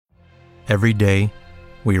Every day,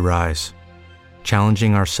 we rise,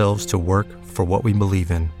 challenging ourselves to work for what we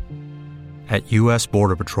believe in. At U.S.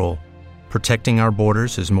 Border Patrol, protecting our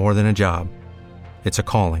borders is more than a job. It's a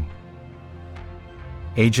calling.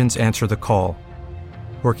 Agents answer the call,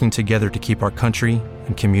 working together to keep our country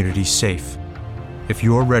and communities safe. If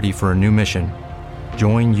you're ready for a new mission,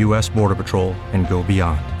 join U.S. Border Patrol and go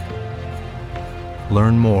beyond.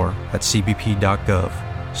 Learn more at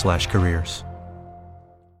cbp.gov/careers.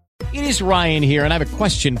 It is Ryan here, and I have a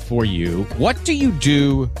question for you. What do you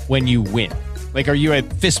do when you win? Like, are you a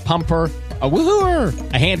fist pumper, a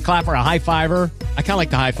woohooer, a hand clapper, a high fiver? I kind of like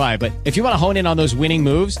the high five, but if you want to hone in on those winning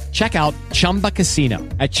moves, check out Chumba Casino.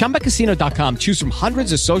 At ChumbaCasino.com, choose from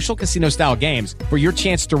hundreds of social casino-style games for your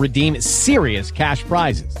chance to redeem serious cash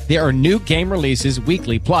prizes. There are new game releases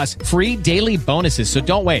weekly, plus free daily bonuses. So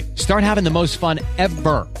don't wait. Start having the most fun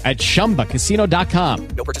ever at ChumbaCasino.com.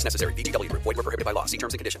 No purchase necessary. VGW Group. Void where prohibited by law. See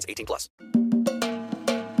terms and conditions. 18+.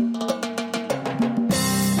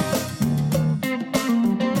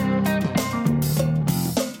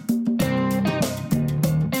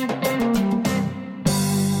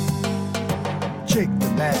 Jake the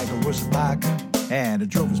Bagger was a biker, and he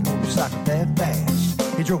drove his motorcycle that fast.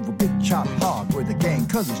 He drove a big chop hog with a gang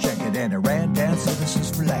cousin's jacket, and he ran down citizens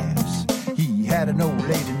for laughs. He had an old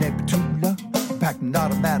lady named Petula, packed an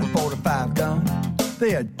automatic 45 gun.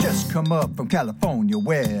 They had just come up from California,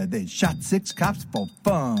 where they shot 6 cops for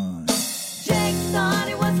fun. Jake thought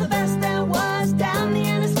it was the best there was. Down the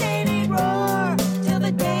interstate he'd roar, till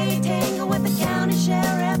the day he tangled with the county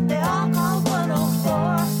sheriff. They all called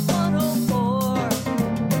 104.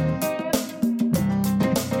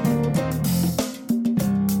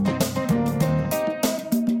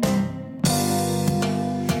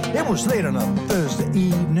 It was late on a Thursday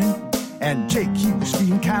evening, and Jake, he was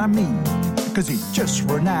feeling kind of mean, cause he'd just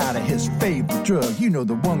run out of his favorite drug, you know,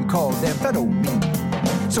 the one called amphetamine.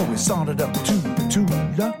 So he sauntered up to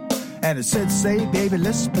Petula, and he said, say, baby,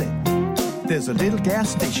 let's split. There's a little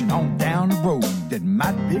gas station on down the road that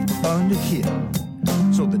might be fun to hit.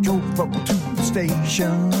 So they drove up to the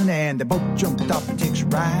station, and they both jumped off and takes a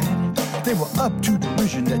ride. They were up to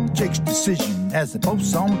derision at Jake's decision as they both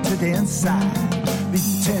sauntered to the inside. The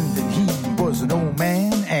attendant, he was an old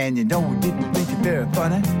man, and you know he didn't think it very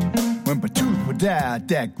funny. When Petula would out,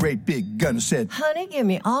 that great big gunner said, Honey, give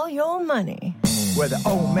me all your money. Well, the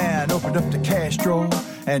old man opened up the cash drawer,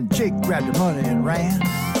 and Jake grabbed the money and ran.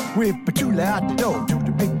 With Petula out the door to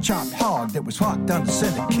the big chopped hog that was parked on the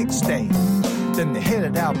center kickstand. Then they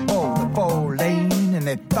headed out for the 4-lane, and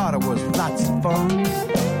they thought it was lots of fun.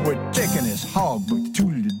 With Jake and his hog, but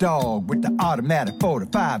Petula the dog with the automatic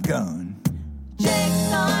 45 gun. Jake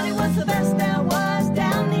thought it was the best there was.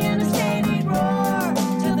 Down the interstate he'd roar,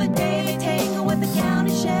 till the day he tangled with the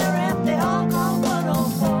county sheriff. They all called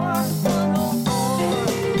 104.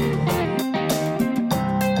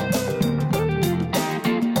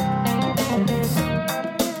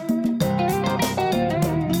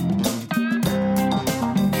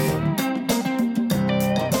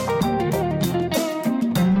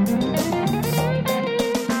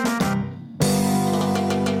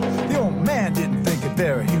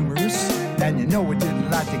 Very humorous, and you know he didn't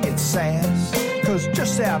like to get sass, cause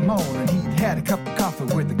just that morning he'd had a cup of coffee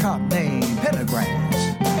with a cop named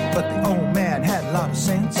Pendergrass. But the old man had a lot of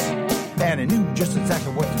sense, and he knew just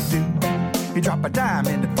exactly what to do. He dropped a dime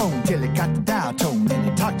in the phone till he got the dial tone, and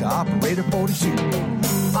he talked to Operator 42.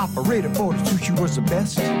 Operator 42, she was the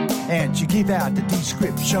best, and she gave out the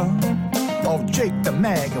description of Jake the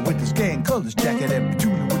Magger with his gang colors jacket and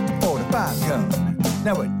Petula with the 45 gun.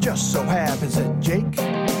 Now it just so happens that Jake,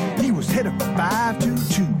 he was headed for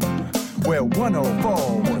 522, where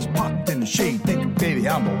 104 was parked in the shade, thinking, baby,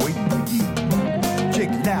 I'm waiting for you. Jake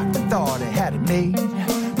laughed and thought he had it made,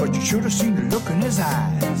 but you should have seen the look in his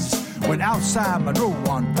eyes. When outside Monroe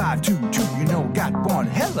on 522, you know, got one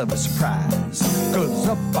hell of a surprise. Cause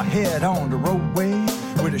up ahead on the roadway,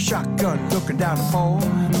 with a shotgun looking down the fall,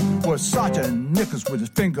 was Sergeant Nichols with his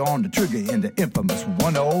finger on the trigger in the infamous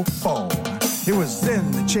 104. It was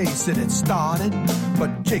then the chase that had started,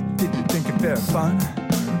 but Jake didn't think it very fun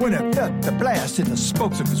when it felt the blast in the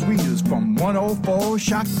spokes of his wheels from 104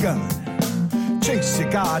 shotgun. Chase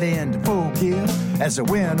got into full gear as they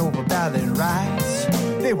went over valley and rise.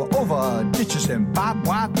 They were over ditches and barbed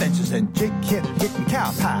wire fences, and Jake kept hitting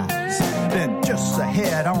cow pies. Then just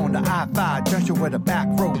ahead on the I-5 junction where the back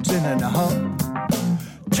roads in and a hump,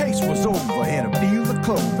 Chase was over in a field of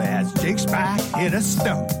clover as Jake's bike hit a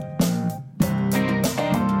stump.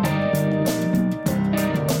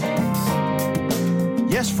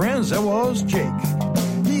 Yes, friends, there was Jake.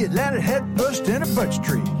 He had landed head first in a birch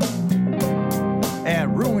tree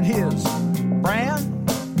and ruined his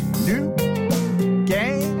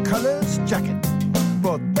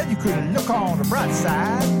the bright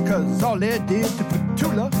side, 'cause all they did to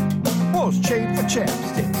Petula was trade for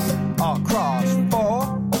chapstick across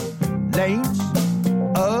 4 lanes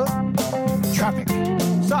of traffic.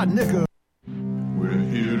 Sod nickel. We're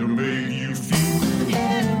here to make you feel.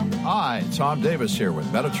 Hi, Tom Davis here with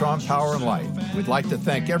Metatron Power and Light. We'd like to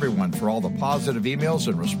thank everyone for all the positive emails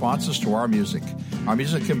and responses to our music. Our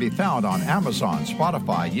music can be found on Amazon,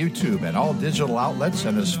 Spotify, YouTube, and all digital outlets,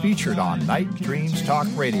 and is featured on Night Dreams Talk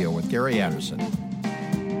Radio with Gary Anderson.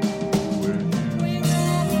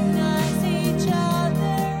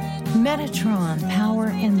 Metatron Power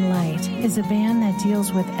and Light is a band that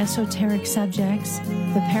deals with esoteric subjects,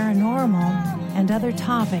 the paranormal, and other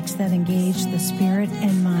topics that engage the spirit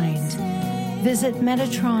and mind. Visit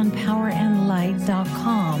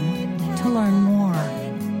MetatronPowerandLight.com to learn more.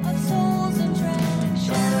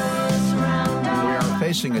 We are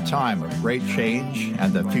facing a time of great change,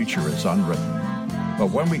 and the future is unwritten.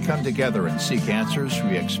 But when we come together and seek answers,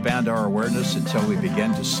 we expand our awareness until we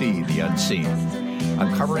begin to see the unseen.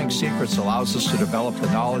 Uncovering secrets allows us to develop the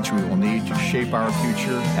knowledge we will need to shape our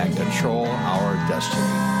future and control our destiny.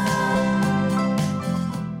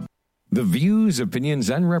 The views, opinions,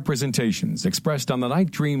 and representations expressed on the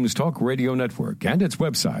Night Dreams Talk Radio Network and its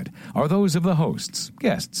website are those of the hosts,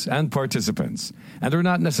 guests, and participants, and are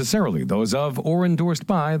not necessarily those of or endorsed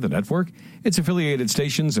by the network, its affiliated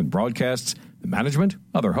stations and broadcasts, the management,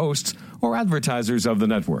 other hosts, or advertisers of the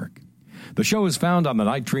network. The shows found on the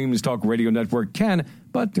Night Dreams Talk Radio Network can,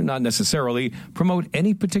 but do not necessarily, promote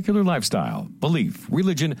any particular lifestyle, belief,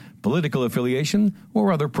 religion, political affiliation,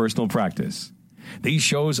 or other personal practice. These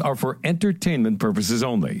shows are for entertainment purposes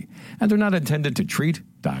only and are not intended to treat,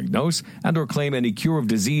 diagnose, and or claim any cure of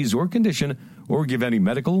disease or condition or give any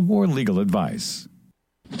medical or legal advice.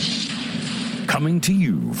 Coming to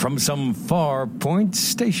you from some far point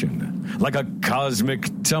station, like a cosmic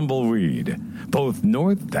tumbleweed, both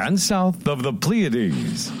north and south of the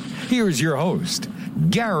Pleiades, here's your host,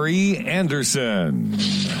 Gary Anderson.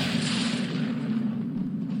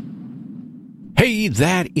 Hey,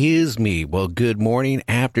 that is me. Well, good morning,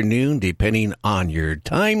 afternoon, depending on your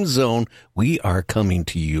time zone. We are coming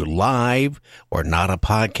to you live. We're not a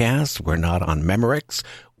podcast. We're not on Memorex.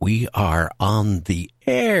 We are on the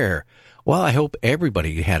air. Well, I hope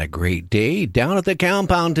everybody had a great day down at the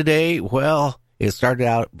compound today. Well, it started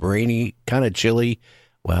out rainy, kind of chilly.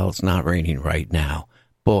 Well, it's not raining right now.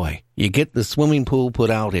 Boy, you get the swimming pool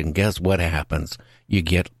put out, and guess what happens? You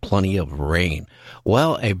get plenty of rain.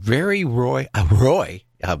 Well, a very rare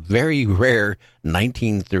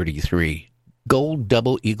 1933 gold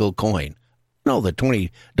double eagle coin. No, the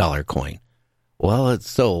 $20 coin. Well, it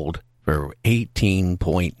sold for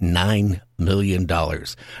 $18.9 million.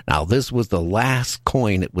 Now, this was the last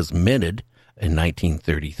coin that was minted in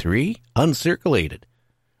 1933, uncirculated.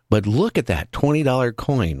 But look at that, $20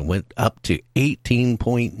 coin went up to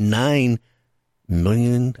 $18.9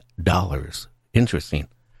 million. Interesting.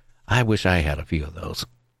 I wish I had a few of those.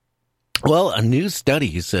 Well, a new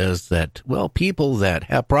study says that, people that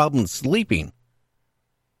have problems sleeping,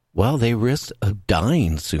 they risk of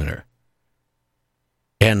dying sooner.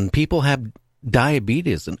 And people have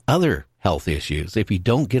diabetes and other health issues. If you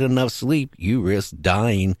don't get enough sleep, you risk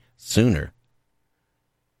dying sooner.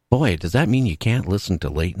 Boy, does that mean you can't listen to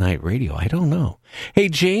late night radio? I don't know. Hey,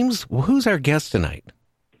 James, who's our guest tonight?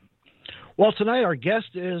 Well, tonight our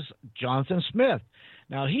guest is Jonathan Smith.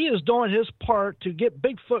 Now, he is doing his part to get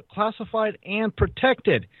Bigfoot classified and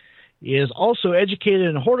protected. He is also educated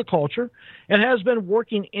in horticulture and has been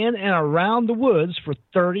working in and around the woods for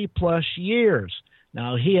 30-plus years.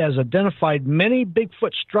 Now, he has identified many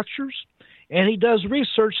Bigfoot structures, and he does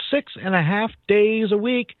research 6.5 days a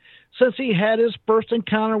week since he had his first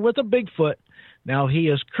encounter with a Bigfoot. Now, he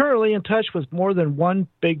is currently in touch with more than one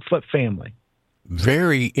Bigfoot family.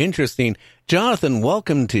 Very interesting. Jonathan,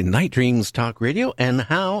 welcome to Night Dreams Talk Radio, and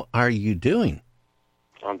how are you doing?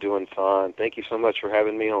 I'm doing fine. Thank you so much for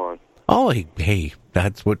having me on. Oh, hey,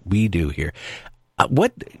 that's what we do here. How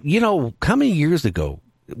many years ago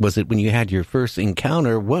was it when you had your first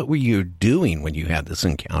encounter? What were you doing when you had this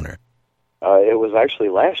encounter? It was actually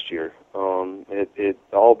last year. It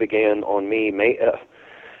all began on me.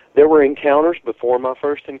 There were encounters before my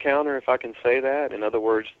first encounter, if I can say that. In other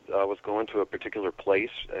words, I was going to a particular place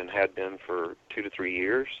and had been for 2 to 3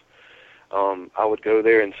 years. I would go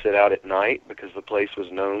there and sit out at night because the place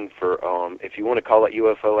was known for, if you want to call it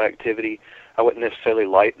UFO activity, I wouldn't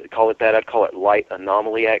necessarily call it that. I'd call it light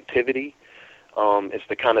anomaly activity. It's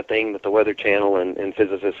the kind of thing that the Weather Channel and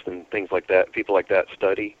physicists and things like that, people like that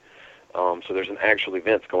study. So there's an actual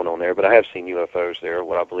events going on there, but I have seen UFOs there,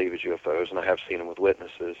 what I believe is UFOs, and I have seen them with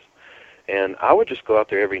witnesses. And I would just go out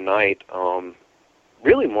there every night,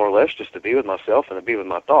 really more or less just to be with myself and to be with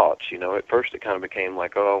my thoughts. At first it kind of became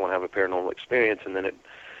like, oh, I want to have a paranormal experience, and then it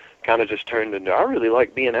kind of just turned into, I really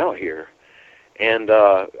like being out here. And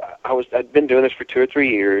I'd been doing this for 2 or 3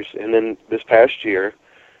 years, and then this past year,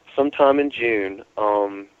 sometime in June,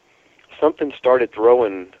 something started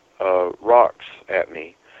throwing rocks at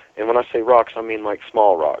me. And when I say rocks, I mean like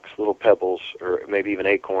small rocks, little pebbles, or maybe even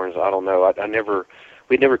acorns. I don't know.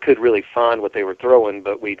 We never could really find what they were throwing,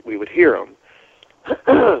 but we would hear them.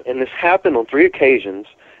 And this happened on 3 occasions,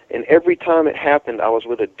 and every time it happened, I was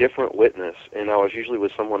with a different witness, and I was usually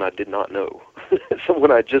with someone I did not know,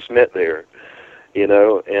 someone I just met there,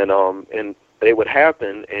 and they would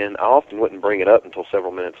happen, and I often wouldn't bring it up until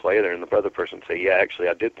several minutes later, and the other person would say, yeah, actually,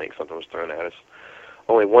 I did think something was thrown at us.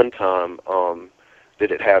 Only one time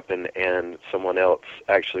did it happen, and someone else,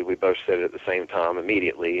 actually, we both said it at the same time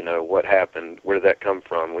immediately, what happened, where did that come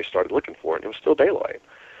from? We started looking for it, and it was still daylight.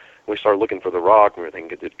 We started looking for the rock, and we were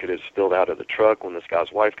thinking, could it have spilled out of the truck when this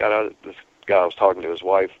guy's wife got out? This guy I was talking to, his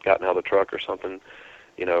wife, gotten out of the truck or something,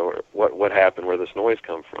 or what happened, where this noise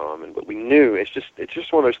come from? But we knew, it's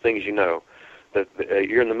just one of those things, that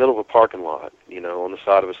you're in the middle of a parking lot, on the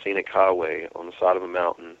side of a scenic highway, on the side of a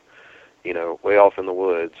mountain, way off in the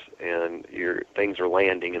woods, and things are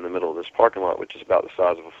landing in the middle of this parking lot, which is about the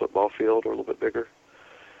size of a football field or a little bit bigger.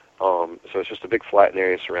 So it's just a big flattened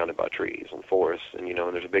area surrounded by trees and forests, and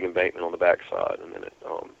and there's a big embankment on the backside, and then it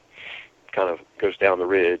kind of goes down the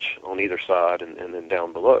ridge on either side, and then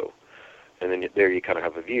down below, and then there you kind of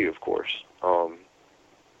have a view, of course.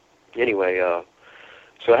 Anyway,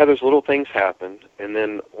 so I had those little things happen, and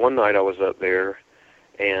then one night I was up there,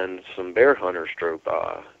 and some bear hunters drove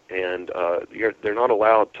by, and they're not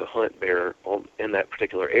allowed to hunt bear in that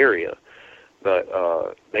particular area.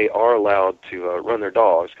 But they are allowed to run their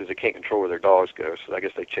dogs because they can't control where their dogs go. So I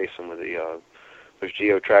guess they chase them with those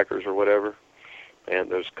geo trackers or whatever,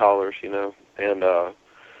 and those collars, And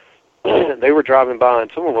they were driving by,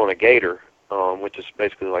 and someone on a Gator, which is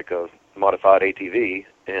basically like a modified ATV,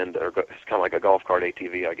 and it's kind of like a golf cart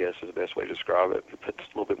ATV, I guess is the best way to describe it. It puts a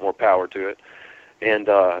little bit more power to it. And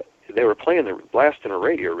they were blasting a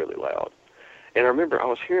radio really loud. And I remember I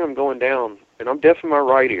was hearing them going down, and I'm deaf in my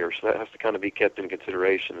right ear, so that has to kind of be kept in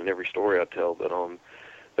consideration in every story I tell. But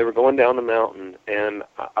they were going down the mountain, and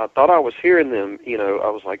I thought I was hearing them. I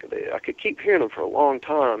was like, I could keep hearing them for a long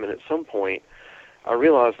time, and at some point I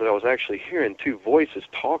realized that I was actually hearing 2 voices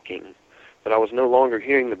talking, but I was no longer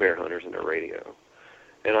hearing the bear hunters in their radio.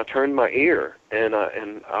 And I turned my ear, and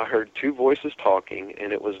I heard 2 voices talking,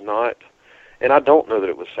 and it was not... And I don't know that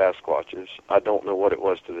it was Sasquatches. I don't know what it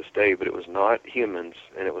was to this day, but it was not humans,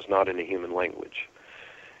 and it was not in a human language.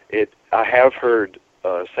 I have heard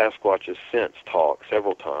Sasquatches since talk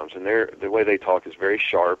several times, and the way they talk is very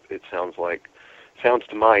sharp. It sounds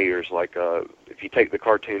to my ears like if you take the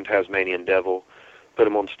cartoon Tasmanian Devil, put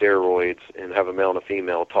them on steroids, and have a male and a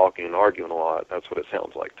female talking and arguing a lot. That's what it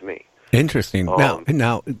sounds like to me. Interesting.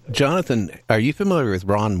 Now, Jonathan, are you familiar with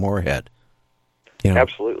Ron Moorhead?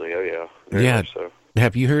 Absolutely. Oh, yeah. Very much so.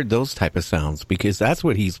 Have you heard those type of sounds? Because that's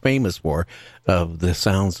what he's famous for, of the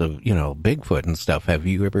sounds of, Bigfoot and stuff. Have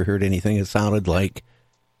you ever heard anything that sounded like...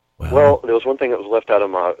 Well, there was one thing that was left out of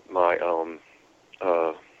my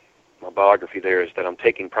biography there, is that I'm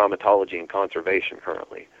taking primatology and conservation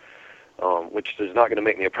currently, which is not going to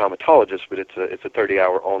make me a primatologist, but it's a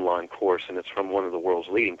 30-hour online course, and it's from one of the world's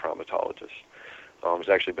leading primatologists. It's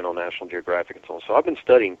actually been on National Geographic and so on. So I've been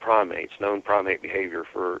studying primates, known primate behavior,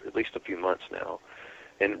 for at least a few months now.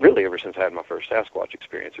 And really ever since I had my first Sasquatch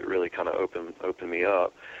experience, it really kind of opened me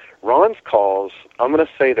up. Ron's calls, I'm going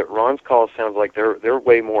to say that Ron's calls sounds like they're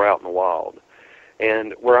way more out in the wild.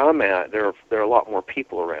 And where I'm at, there are a lot more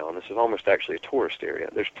people around. This is almost actually a tourist area.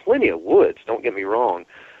 There's plenty of woods, don't get me wrong,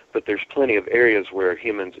 but there's plenty of areas where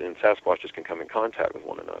humans and Sasquatches can come in contact with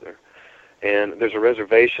one another. And there's a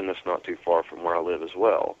reservation that's not too far from where I live as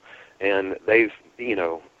well. And they've,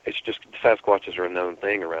 it's just Sasquatches are a known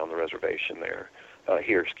thing around the reservation there,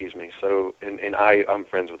 here. So, and I'm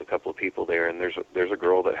friends with a couple of people there, and there's a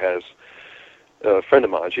girl that has, a friend of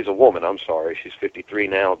mine, she's a woman, I'm sorry, she's 53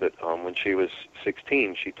 now, but when she was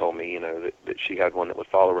 16, she told me, that she had one that would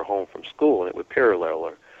follow her home from school, and it would parallel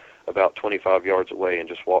her about 25 yards away and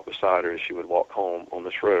just walk beside her as she would walk home on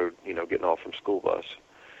this road, getting off from school bus.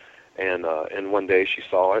 And one day she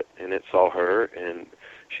saw it, and it saw her, and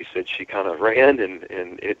she said she kind of ran, and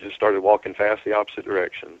it just started walking fast the opposite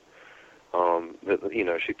direction.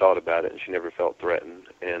 She thought about it, and she never felt threatened.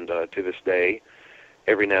 And to this day,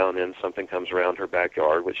 every now and then something comes around her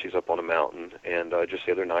backyard, which she's up on a mountain. And just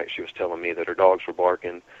the other night she was telling me that her dogs were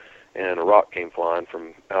barking, and a rock came flying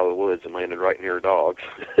from out of the woods and landed right near her dogs.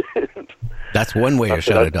 That's one way to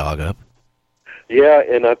shut a dog up. Yeah,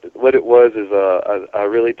 and what it was is I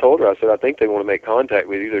really told her, I said, I think they want to make contact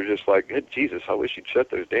with you. They're just like, hey, Jesus, I wish you'd shut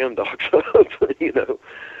those damn dogs up. You know,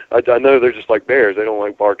 I know they're just like bears. They don't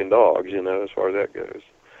like barking dogs, you know, as far as that goes.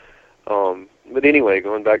 But anyway,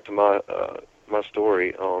 going back to my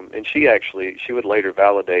story, and she would later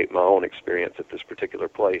validate my own experience at this particular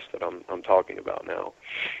place that I'm talking about now.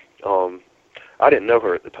 I didn't know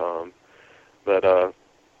her at the time, but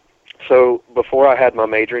so before I had my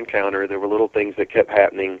major encounter, there were little things that kept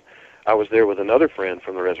happening. I was there with another friend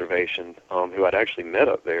from the reservation who I'd actually met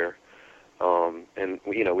up there, and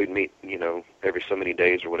you know, we'd meet, you know, every so many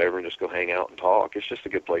days or whatever, and just go hang out and talk. It's just a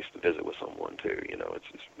good place to visit with someone too. You know,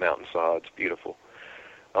 it's mountainside, it's beautiful.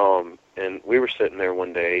 And we were sitting there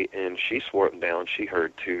one day, and she swore up and down she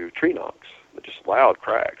heard 2 tree knocks, just loud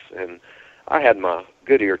cracks, and I had my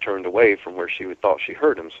good ear turned away from where she thought she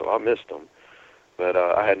heard them, so I missed them. But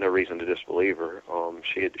I had no reason to disbelieve her.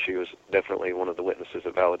 She was definitely one of the witnesses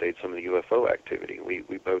that validated some of the UFO activity.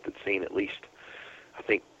 We both had seen at least, I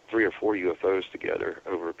think, 3 or 4 UFOs together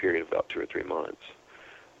over a period of about 2 or 3 months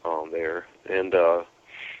there. And so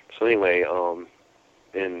anyway,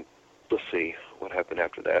 and let's see what happened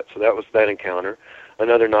after that. So that was that encounter.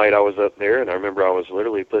 Another night I was up there, and I remember I was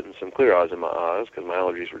literally putting some Clear Eyes in my eyes because my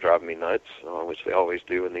allergies were driving me nuts, which they always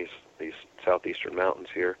do in these southeastern mountains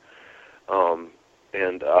here.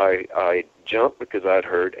 And I jumped because I'd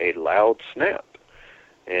heard a loud snap.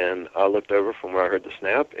 And I looked over from where I heard the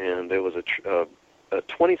snap, and there was a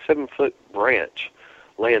 27-foot branch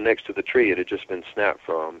laying next to the tree it had just been snapped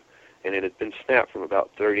from, and it had been snapped from about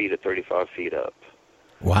 30 to 35 feet up.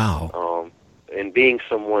 Wow. And being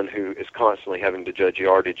someone who is constantly having to judge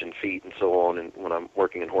yardage and feet and so on, and when I'm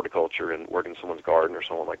working in horticulture and working in someone's garden or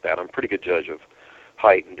someone like that, I'm a pretty good judge of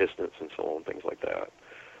height and distance and so on, things like that.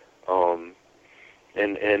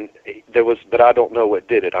 And there was, but I don't know what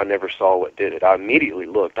did it. I never saw what did it. I immediately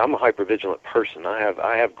looked. I'm a hypervigilant person. I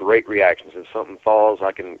have great reactions. If something falls,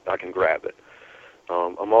 I can grab it.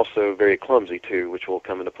 I'm also very clumsy too, which will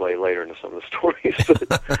come into play later into some of the stories.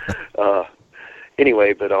 But,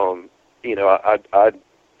 anyway, but you know,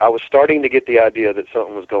 I was starting to get the idea that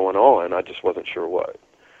something was going on. I just wasn't sure what.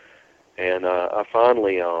 And I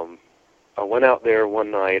finally I went out there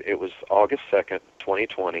one night. It was August 2nd,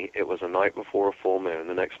 2020. It was a night before a full moon.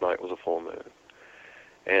 The next night was a full moon.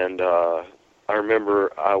 And I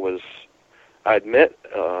remember I'd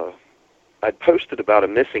posted about a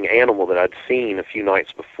missing animal that I'd seen a few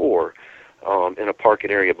nights before in a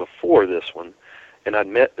parking area before this one. And I'd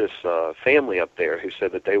met this family up there who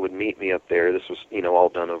said that they would meet me up there. This was, you know, all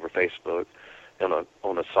done over Facebook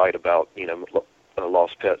on a site about, you know,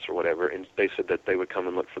 lost pets or whatever. And they said that they would come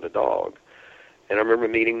and look for the dog. And I remember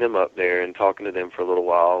meeting them up there and talking to them for a little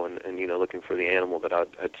while and you know, looking for the animal that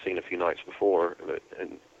I'd seen a few nights before,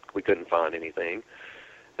 and we couldn't find anything.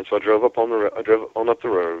 And so I drove up on up the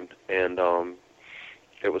road, and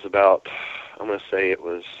it was about, I'm going to say it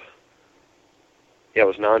was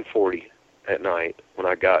 9:40 at night when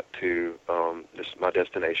I got to my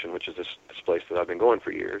destination, which is this place that I've been going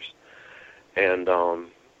for years. And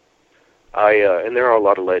and there are a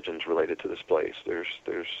lot of legends related to this place. I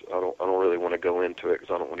don't really want to go into it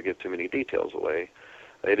because I don't want to give too many details away.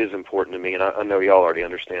 It is important to me, and I know y'all already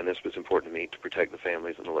understand this, but it's important to me to protect the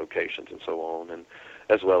families and the locations and so on. And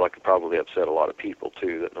as well, I could probably upset a lot of people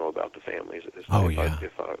too that know about the families at this point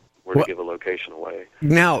if I were to give a location away.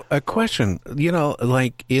 Now, a question, you know,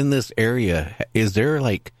 like in this area, is there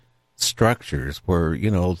like structures where,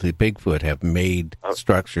 you know, the Bigfoot have made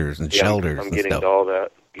structures and shelters I'm and getting stuff? to all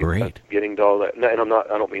that. Great. Getting to all that. No, and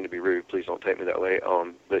I don't mean to be rude. Please don't take me that way.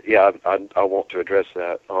 But yeah, I want to address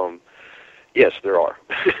that. Yes, there are.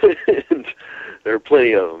 And there are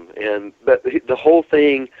plenty of them. But the whole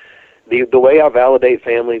thing, the way I validate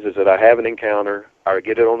families is that I have an encounter, I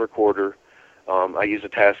get it on recorder, I use a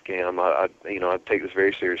Tascam. I take this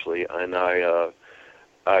very seriously, and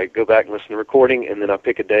I go back and listen to the recording, and then I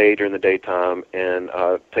pick a day during the daytime, and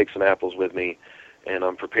I take some apples with me, and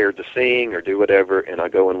I'm prepared to sing or do whatever, and I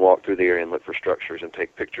go and walk through the area and look for structures and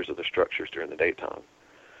take pictures of the structures during the daytime.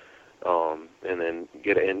 And then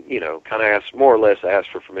get in, you know, kind of more or less ask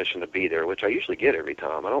for permission to be there, which I usually get every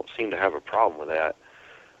time. I don't seem to have a problem with that.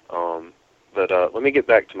 But let me get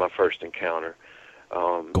back to my first encounter.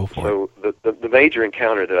 Go for it. So the major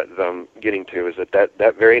encounter that I'm getting to is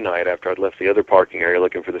that very night after I'd left the other parking area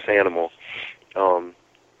looking for this animal,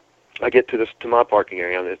 I get to my parking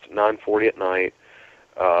area, and it's 9:40 at night.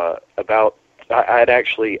 About I'd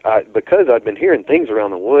actually, because I'd been hearing things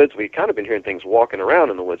around the woods, we'd kind of been hearing things walking around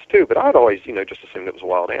in the woods too, but I'd always, just assumed it was a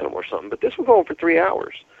wild animal or something. But this was going for 3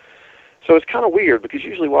 hours. So it's kind of weird because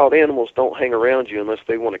usually wild animals don't hang around you unless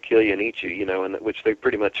they want to kill you and eat you, and which they're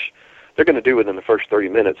going to do within the first 30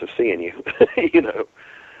 minutes of seeing you,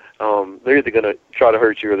 They're either going to try to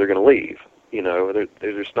hurt you or they're going to leave.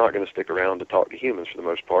 They're just not going to stick around to talk to humans for the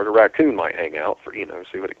most part. A raccoon might hang out for,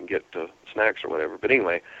 see what it can get to snacks or whatever. But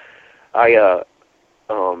anyway, I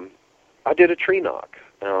did a tree knock.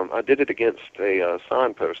 I did it against a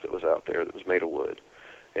signpost that was out there that was made of wood,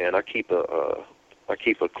 and I keep a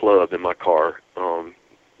club in my car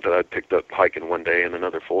that I picked up hiking one day in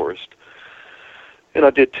another forest, and I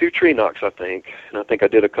did 2 tree knocks, I think, and I think I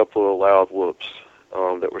did a couple of loud whoops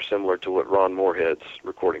that were similar to what Ron Moorhead's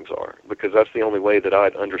recordings are, because that's the only way that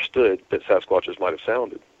I'd understood that Sasquatches might have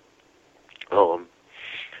sounded.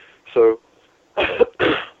 So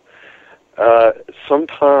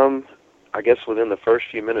sometime, I guess within the first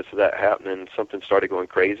few minutes of that happening, something started going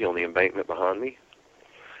crazy on the embankment behind me.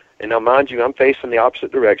 And now, mind you, I'm facing the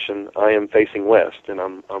opposite direction. I am facing west, and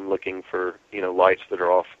I'm looking for lights that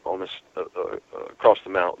are off on this across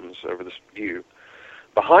the mountains over this view.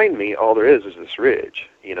 Behind me, all there is this ridge,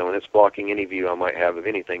 and it's blocking any view I might have of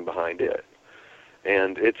anything behind it.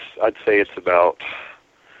 And I'd say it's about,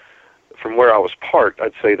 from where I was parked,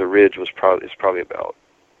 I'd say the ridge is probably about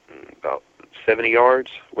 70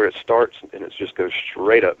 yards where it starts, and it just goes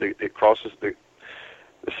straight up. It crosses the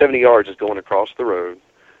 70 yards is going across the road.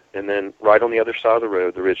 And then right on the other side of the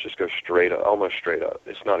road, the ridge just goes straight up, almost straight up.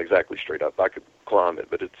 It's not exactly straight up. I could climb it,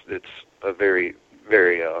 but it's a very,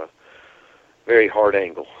 very, very hard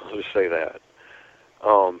angle. I'll just say that.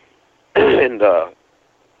 And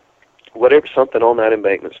something on that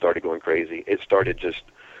embankment started going crazy. It started just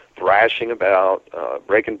thrashing about,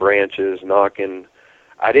 breaking branches, knocking.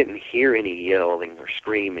 I didn't hear any yelling or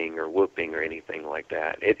screaming or whooping or anything like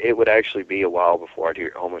that. It would actually be a while before I'd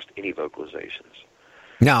hear almost any vocalizations.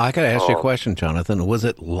 Now, I got to ask you a question, Jonathan. Was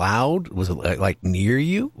it loud? Was it like near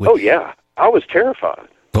you? Oh, yeah. I was terrified.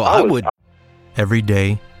 Well, I would. Every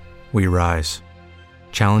day, we rise,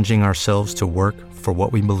 challenging ourselves to work for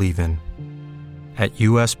what we believe in. At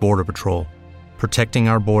U.S. Border Patrol, protecting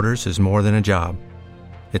our borders is more than a job.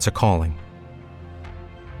 It's a calling.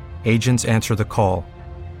 Agents answer the call,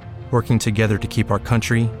 working together to keep our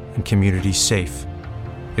country and communities safe.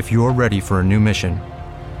 If you're ready for a new mission,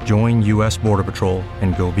 join U.S. Border Patrol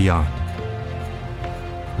and go beyond.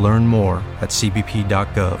 Learn more at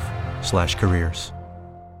cbp.gov/careers.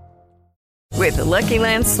 With the Lucky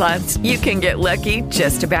Land Slots, you can get lucky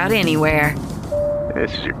just about anywhere.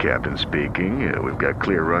 This is your captain speaking. We've got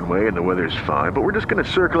clear runway and the weather's fine, but we're just going to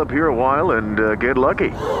circle up here a while and get lucky.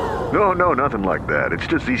 No, nothing like that. It's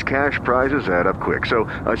just these cash prizes add up quick. So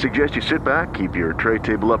I suggest you sit back, keep your tray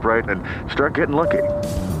table upright, and start getting lucky.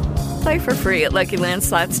 Play for free at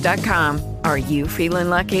LuckyLandSlots.com. Are you feeling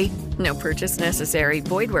lucky? No purchase necessary.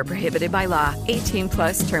 Void where prohibited by law.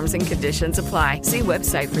 18+ terms and conditions apply. See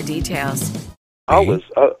website for details. It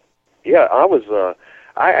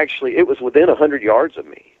was within 100 yards of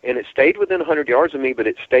me. And it stayed within 100 yards of me, but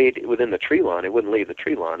it stayed within the tree line. It wouldn't leave the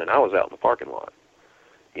tree line, and I was out in the parking lot,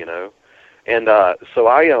 And so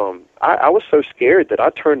I was so scared that I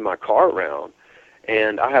turned my car around.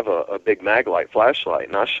 And I have a big Maglite flashlight,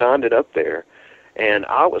 and I shined it up there, and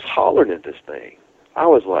I was hollering at this thing. I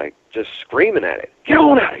was like just screaming at it, get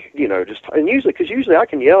on out of here, and usually I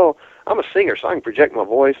can yell. I'm a singer, so I can project my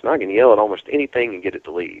voice, and I can yell at almost anything and get it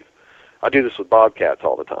to leave. I do this with bobcats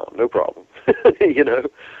all the time, no problem, and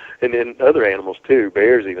then other animals too,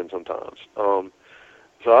 bears even sometimes. So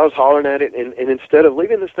I was hollering at it, and instead of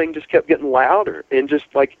leaving, this thing just kept getting louder, and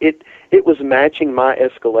just like it was matching my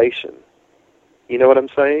escalation. You know what I'm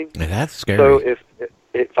saying? That's scary. So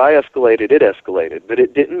if I escalated, it escalated, but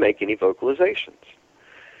it didn't make any vocalizations.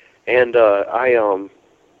 And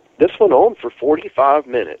this went on for 45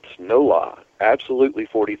 minutes, no lie, absolutely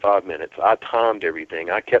 45 minutes. I timed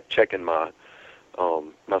everything. I kept checking my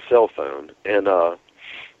cell phone, and I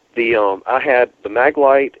had the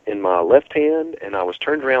Maglite in my left hand, and I was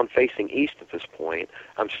turned around facing east at this point.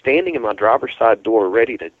 I'm standing in my driver's side door,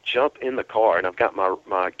 ready to jump in the car, and I've got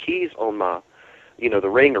my keys on my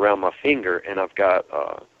the ring around my finger, and I've got,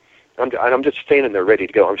 I'm just standing there ready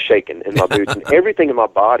to go. I'm shaking in my boots, and everything in my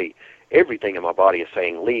body is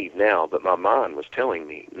saying, leave now, but my mind was telling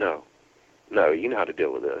me, no, you know how to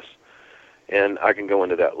deal with this. And I can go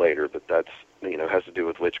into that later, but that's, has to do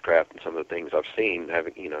with witchcraft and some of the things I've seen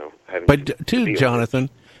having. But too,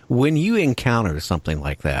 Jonathan, when you encounter something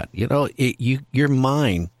like that, your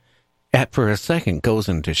mind, for a second, goes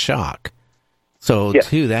into shock. So,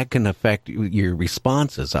 too, that can affect your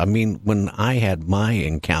responses. I mean, when I had my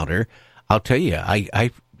encounter, I'll tell you, I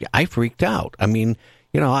freaked out. I mean,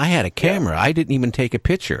 I had a camera. I didn't even take a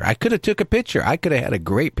picture. I could have took a picture. I could have had a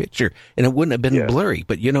great picture, and it wouldn't have been blurry.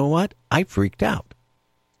 But you know what? I freaked out.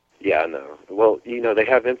 Yeah, I know. Well, they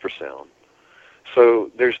have infrasound. So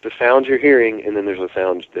there's the sounds you're hearing, and then there's the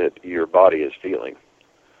sounds that your body is feeling.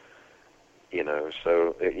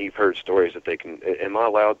 So you've heard stories that they can. Am I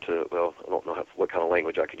allowed to? Well, I don't know what kind of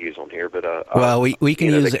language I could use on here, but well, we can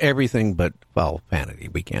use everything but vanity.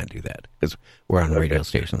 We can't do that because we're on radio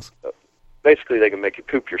stations. Basically, they can make you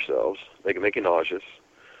poop yourselves. They can make you nauseous.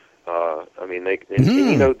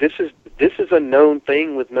 This is a known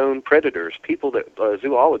thing with known predators. People that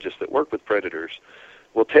zoologists that work with predators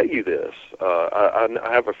will tell you this. I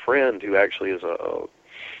have a friend who actually is a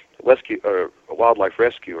wildlife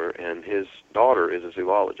rescuer, and his daughter is a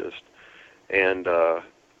zoologist. And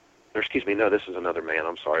this is another man.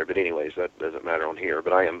 I'm sorry, but anyways, that doesn't matter on here.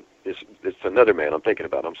 But it's another man I'm thinking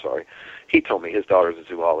about. I'm sorry. He told me his daughter's a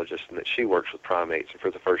zoologist and that she works with primates. And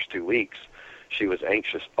for the first 2 weeks, she was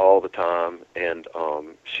anxious all the time, and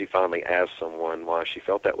she finally asked someone why she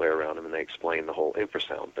felt that way around him, and they explained the whole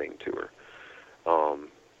infrasound thing to her.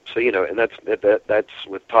 And that's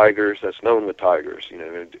with tigers. That's known with tigers.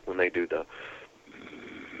 When they do the.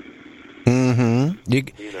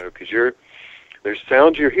 Because there's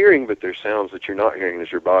sounds you're hearing, but there's sounds that you're not hearing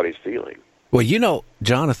as your body's feeling. Well,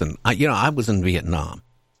 Jonathan, I was in Vietnam.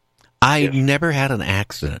 I never had an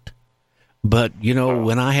accident. But,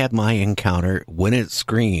 when I had my encounter, when it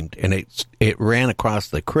screamed and it ran across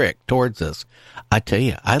the creek towards us, I tell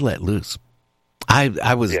you, I let loose.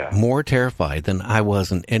 I was more terrified than I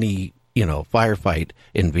was in any, firefight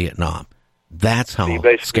in Vietnam. That's how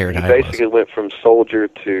scared I was. You basically went from soldier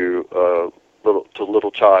to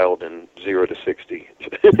little child in 0 to 60.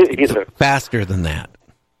 Faster than that.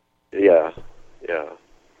 Yeah.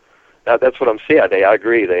 That's what I'm seeing. I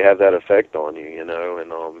agree. They have that effect on you,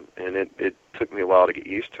 and it took me a while to get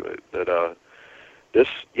used to it. But this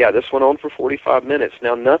went on for 45 minutes.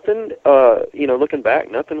 Now, nothing, looking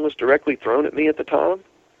back, nothing was directly thrown at me at the time.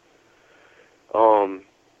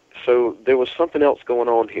 So there was something else going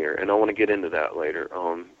on here, and I want to get into that later,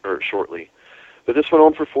 or shortly. But this went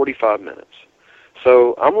on for 45 minutes.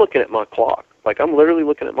 So I'm looking at my clock. Like, I'm literally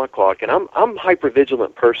looking at my clock, and I'm a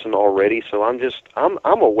hypervigilant person already, so I'm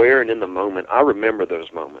aware and in the moment. I remember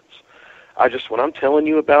those moments. When I'm telling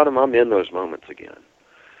you about them, I'm in those moments again.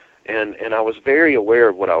 And I was very aware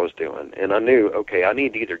of what I was doing, and I knew, okay, I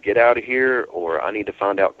need to either get out of here or I need to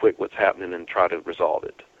find out quick what's happening and try to resolve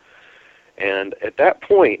it. And at that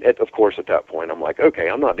point, I'm like, okay,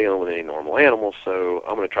 I'm not dealing with any normal animals, so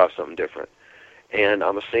I'm going to try something different. And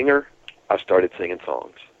I'm a singer. I started singing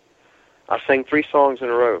songs. I sang 3 songs in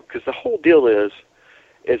a row because the whole deal is,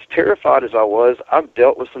 as terrified as I was, I've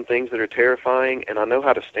dealt with some things that are terrifying, and I know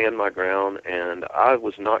how to stand my ground, and I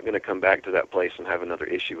was not going to come back to that place and have another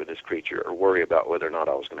issue with this creature or worry about whether or not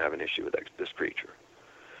I was going to have an issue with this creature.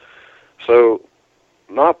 So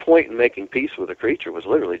my point in making peace with the creature was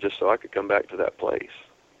literally just so I could come back to that place,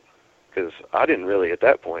 because I didn't really, at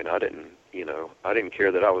that point, I didn't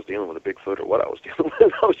care that I was dealing with a Bigfoot or what I was dealing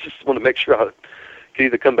with. I was just want to make sure I could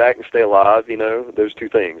either come back and stay alive, those 2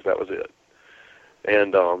 things. That was it.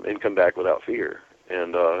 And come back without fear.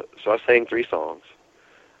 And so I sang 3 songs.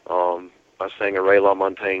 I sang a Ray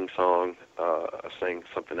LaMontagne song. I sang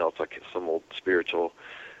something else, like some old spiritual.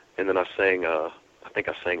 And then I sang a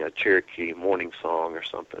Cherokee morning song or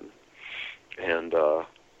something. And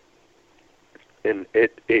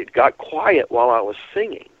it got quiet while I was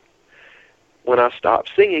singing. When I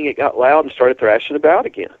stopped singing, it got loud and started thrashing about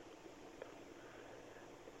again.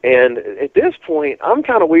 And at this point, I'm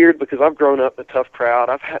kind of weird because I've grown up in a tough crowd.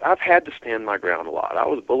 I've had to stand my ground a lot. I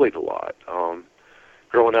was bullied a lot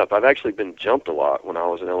growing up. I've actually been jumped a lot when I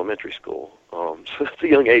was in elementary school. So that's a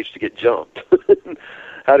young age to get jumped. I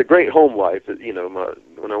had a great home life.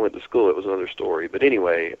 When I went to school, it was another story. But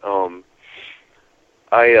anyway,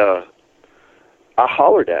 I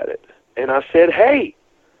hollered at it, and I said, "Hey,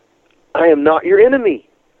 I am not your enemy.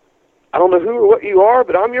 I don't know who or what you are,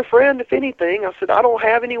 but I'm your friend, if anything." I said, "I don't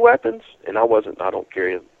have any weapons." And I don't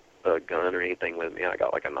carry a gun or anything with me. I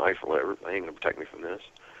got like a knife or whatever. They ain't going to protect me from this.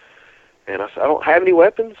 And I said, "I don't have any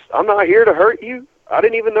weapons. I'm not here to hurt you. I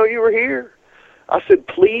didn't even know you were here." I said,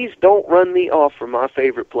 "Please don't run me off from my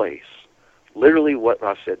favorite place." Literally what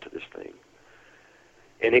I said to this thing.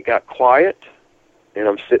 And it got quiet, and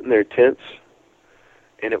I'm sitting there tense,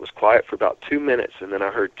 and it was quiet for about 2 minutes, and then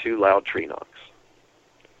I heard 2 loud tree knocks.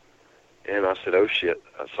 And I said, "Oh, shit,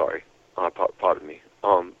 sorry. Pardon me."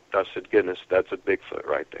 I said, "Goodness, that's a Bigfoot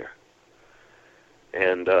right there."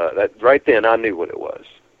 And that right then I knew what it was.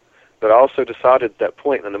 But I also decided at that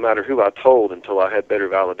point that no matter who I told until I had better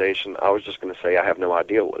validation, I was just going to say I have no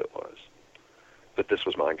idea what it was. But this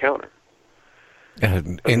was my encounter.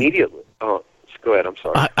 And immediately. Go ahead, I'm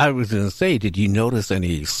sorry. I was going to say, did you notice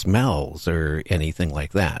any smells or anything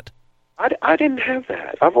like that? I didn't have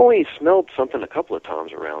that. I've only smelled something a couple of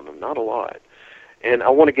times around them, not a lot. And I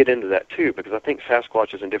want to get into that, too, because I think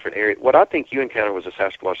Sasquatch is in different areas. What I think you encounter was a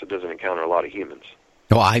Sasquatch that doesn't encounter a lot of humans.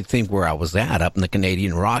 Oh, I think where I was at, up in the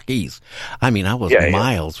Canadian Rockies. I mean, I was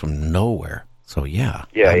miles from nowhere. So, yeah.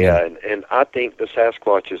 Yeah. And I think the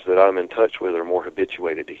Sasquatches that I'm in touch with are more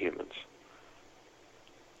habituated to humans.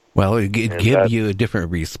 Well, it gives you a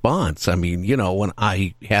different response. I mean, when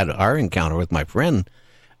I had our encounter with my friend,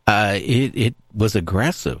 it was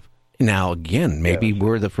aggressive. Now, again, maybe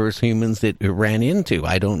we're the first humans that it ran into.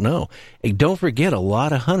 I don't know. And don't forget, a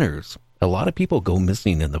lot of hunters, a lot of people go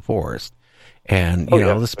missing in the forest. And,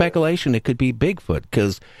 the speculation, it could be Bigfoot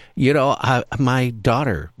because, my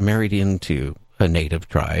daughter married into a native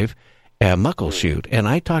tribe, Muckleshoot, and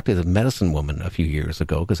I talked to the medicine woman a few years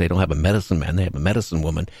ago because they don't have a medicine man, they have a medicine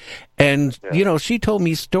woman. And, she told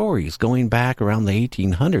me stories going back around the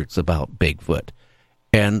 1800s about Bigfoot.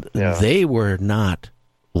 And they were not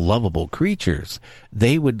lovable creatures.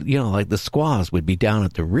 They would, like the squaws would be down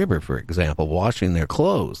at the river, for example, washing their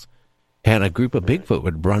clothes. And a group of Bigfoot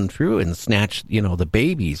would run through and snatch, the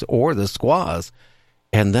babies or the squaws.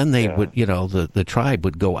 And then they would, the tribe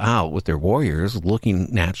would go out with their warriors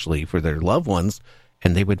looking naturally for their loved ones,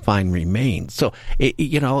 and they would find remains. So,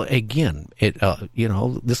 again,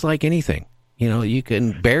 just like anything,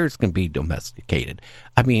 bears can be domesticated.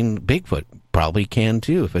 I mean, Bigfoot probably can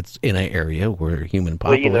too if it's in an area where human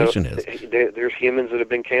population is. There's humans that have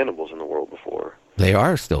been cannibals in the world before. They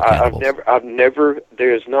are still cannibals. I've never,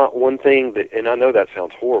 there's not one thing that, and I know that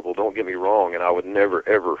sounds horrible, don't get me wrong, and I would never,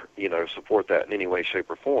 ever, support that in any way, shape,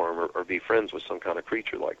 or form, or be friends with some kind of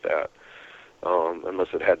creature like that, unless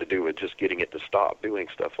it had to do with just getting it to stop doing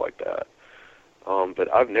stuff like that.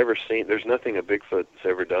 But I've never seen, there's nothing a Bigfoot's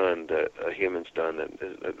ever done that a human's done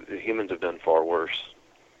that humans have done far worse.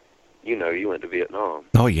 You went to Vietnam.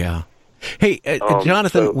 Oh, yeah. Hey,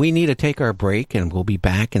 Jonathan, we need to take our break, and we'll be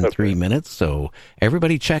back in 3 minutes. So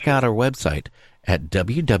everybody check out our website at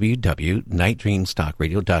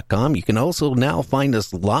www.nightdreamstalkradio.com. You can also now find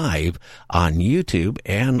us live on YouTube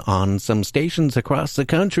and on some stations across the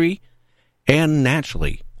country, and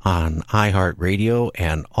naturally on iHeartRadio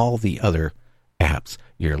and all the other apps.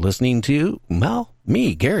 You're listening to,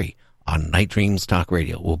 me, Gary, on Night Dreams Talk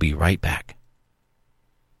Radio. We'll be right back.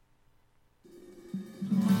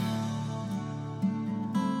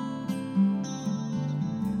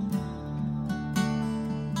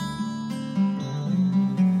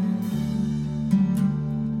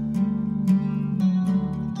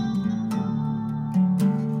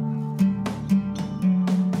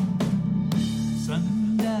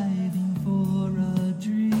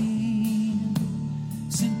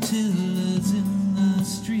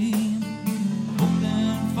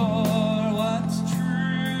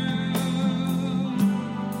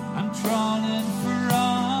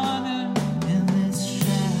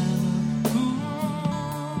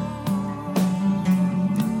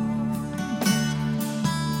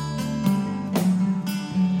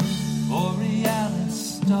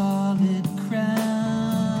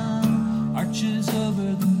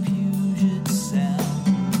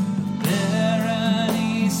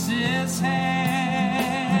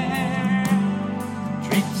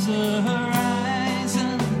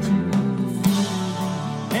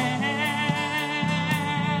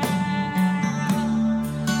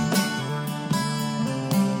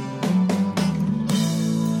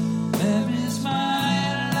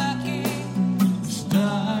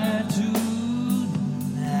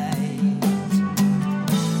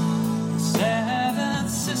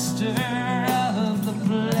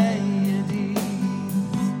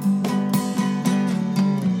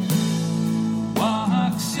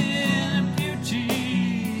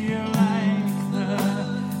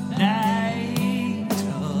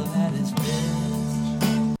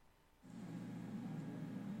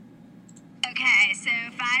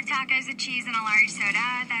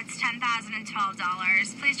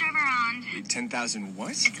 $10,000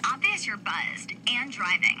 what? It's obvious you're buzzed and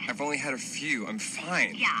driving. I've only had a few. I'm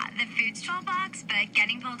fine. Yeah, the food's $12, but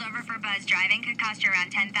getting pulled over for buzz driving could cost you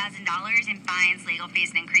around $10,000 in fines, legal fees,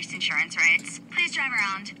 and increased insurance rates. Please drive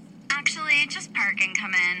around. Actually, just park and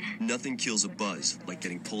come in. Nothing kills a buzz like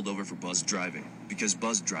getting pulled over for buzz driving, because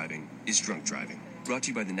buzz driving is drunk driving. Brought to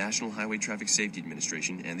you by the National Highway Traffic Safety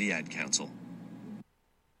Administration and the Ad Council.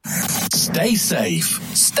 Stay safe,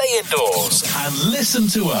 stay indoors, and listen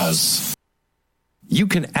to us. You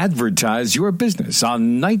can advertise your business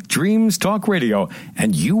on Night Dreams Talk Radio,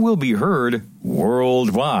 and you will be heard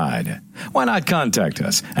worldwide. Why not contact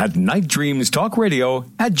us at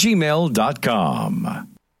nightdreamstalkradio@gmail.com.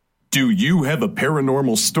 Do you have a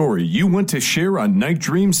paranormal story you want to share on Night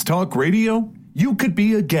Dreams Talk Radio? You could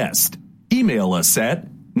be a guest. Email us at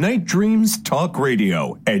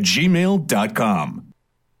nightdreamstalkradio@gmail.com.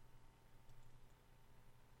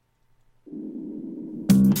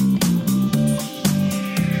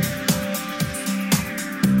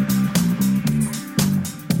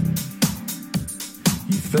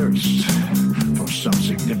 Thirst for some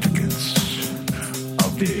significance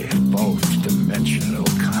of the both dimensional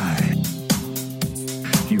kind.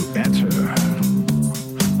 You enter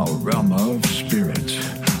a realm of spirit,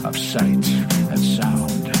 of sight and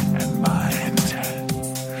sound and mind.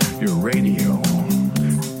 Your radio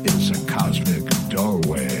is a cosmic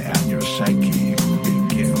doorway, and your psyche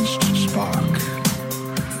begins to spark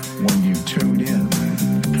when you tune in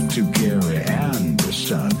to Gary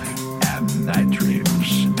Anderson and Night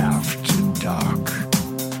Dreams After Dark.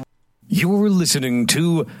 You're listening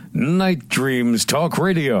to Night Dreams Talk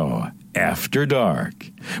Radio After Dark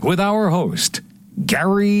with our host,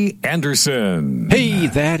 Gary Anderson. Hey,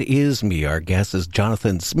 that is me. Our guest is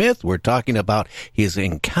Jonathan Smith. We're talking about his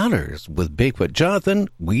encounters with Bigfoot. Jonathan,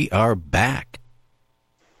 we are back.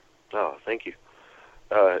 Oh, thank you.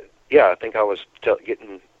 Yeah, I think I was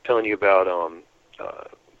telling you about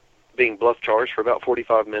being bluff charged for about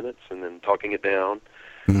 45 minutes and then talking it down.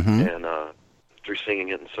 And through singing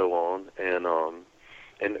it and so on, and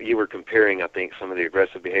you were comparing, I think, some of the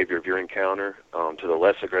aggressive behavior of your encounter to the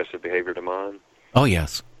less aggressive behavior to mine. Oh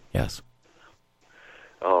yes. But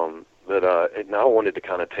and I wanted to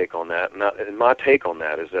kind of take on that, and my take on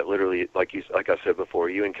that is that literally, like I said before,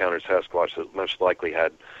 you encountered Sasquatch that most likely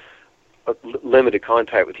had a limited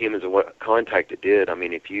contact with humans, and what contact it did. I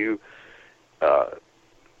mean, if you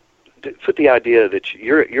put the idea that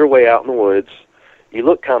you're way out in the woods. You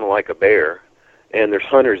look kind of like a bear, and there's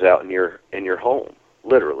hunters out in your home,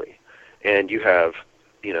 literally, and you have,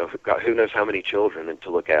 got who knows how many children to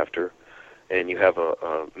look after, and you have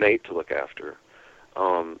a mate to look after.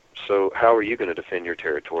 So how are you going to defend your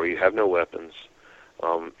territory? You have no weapons.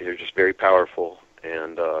 You're just very powerful,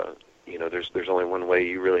 and there's only one way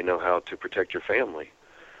you really know how to protect your family,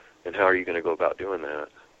 and how are you going to go about doing that?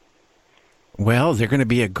 Well, they're going to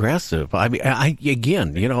be aggressive. I mean,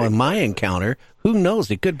 again, in my encounter, who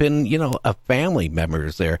knows? It could have been, a family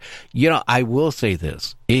members there. I will say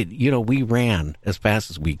this. We ran as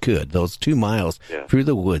fast as we could, those 2 miles through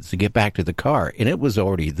the woods to get back to the car, and it was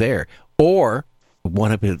already there. Or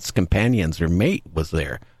one of its companions or mate was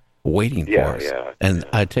there waiting for us. And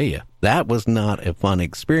I tell you, that was not a fun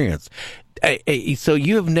experience. So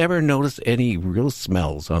you have never noticed any real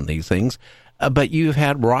smells on these things? But you've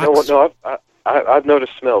had rocks. No, I've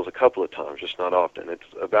noticed smells a couple of times, just not often. It's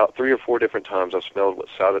about 3 or 4 different times I've smelled what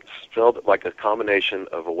smelled like a combination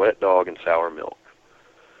of a wet dog and sour milk.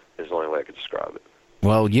 Is the only way I could describe it.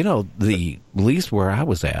 Well, the least where I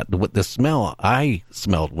was at, the smell I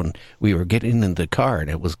smelled when we were getting in the car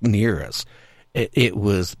and it was near us, it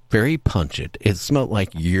was very pungent. It smelled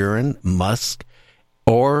like urine, musk,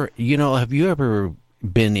 or, have you ever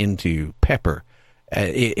been into pepper?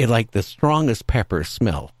 Like the strongest pepper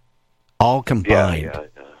smell, all combined.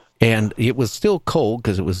 And it was still cold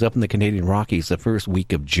because it was up in the Canadian Rockies the first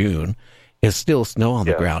week of June. It's still snow on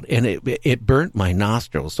the ground, and it burnt my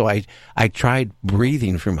nostrils. So I tried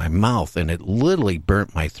breathing through my mouth, and it literally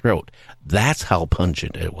burnt my throat. That's how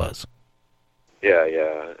pungent it was. Yeah.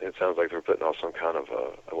 It sounds like they're putting off some kind of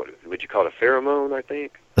what would you call it, a pheromone, I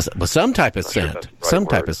think? Some type of scent.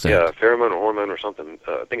 Type of scent. Yeah, pheromone or hormone or something.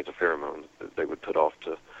 I think it's a pheromone that they would put off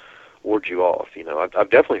to ward you off. I've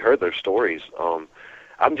definitely heard those stories. I'm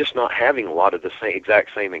just not having a lot of the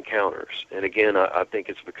exact same encounters. And again, I think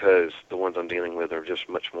it's because the ones I'm dealing with are just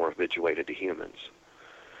much more habituated to humans.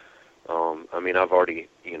 I've already,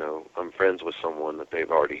 I'm friends with someone that they've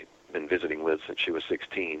already been visiting with since she was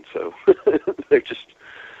 16. So they're just,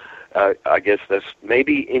 I guess that's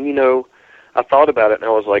maybe, and I thought about it and I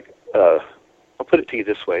was like, I'll put it to you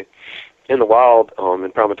this way. In the wild,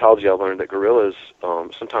 in primatology, I learned that gorillas,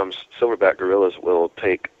 sometimes silverback gorillas will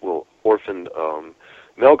orphan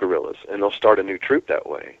male gorillas, and they'll start a new troop that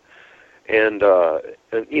way. And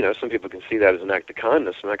some people can see that as an act of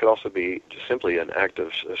kindness, and that could also be just simply an act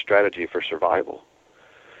of strategy for survival.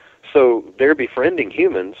 So their befriending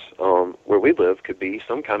humans, where we live, could be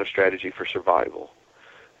some kind of strategy for survival.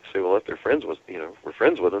 Say, well, if they're friends with, we're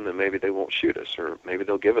friends with them, then maybe they won't shoot us, or maybe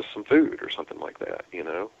they'll give us some food or something like that,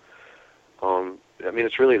 I mean,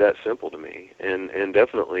 it's really that simple to me, and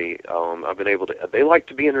definitely I've been able to. They like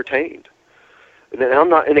to be entertained, and I'm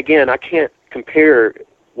not. And again, I can't compare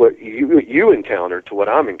what you encounter to what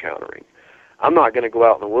I'm encountering. I'm not going to go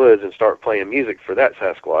out in the woods and start playing music for that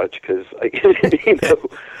Sasquatch because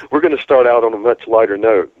we're going to start out on a much lighter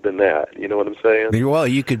note than that. You know what I'm saying? Well,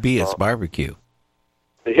 you could be his barbecue.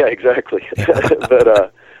 Yeah, exactly.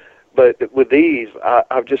 But with these,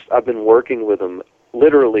 I've been working with them.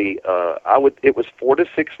 Literally, it was 4 to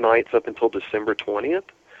 6 nights up until December 20th,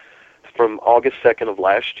 from August 2nd of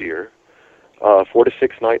last year, 4 to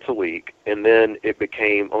 6 nights a week, and then it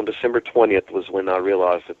became, on December 20th was when I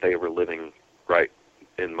realized that they were living right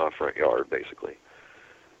in my front yard, basically.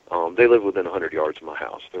 They live within 100 yards of my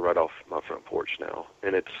house. They're right off my front porch now,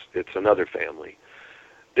 and it's another family.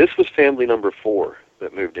 This was family number 4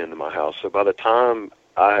 that moved into my house, so by the time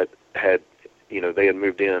I had, they had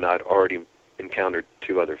moved in, I'd already encountered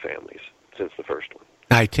 2 other families since the first one.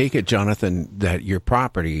 I take it, Jonathan, that your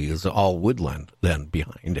property is all woodland then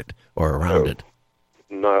behind it or around it.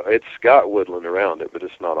 No, it's got woodland around it, but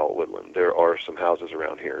it's not all woodland. There are some houses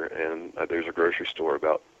around here, and there's a grocery store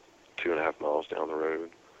about 2.5 miles down the road.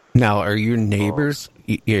 Now, are your neighbors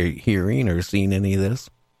hearing or seeing any of this?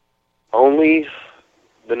 Only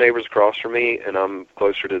the neighbors across from me, and I'm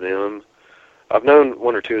closer to them. I've known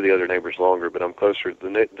 1 or 2 of the other neighbors longer, but I'm closer.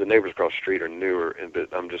 The neighbors across the street are newer,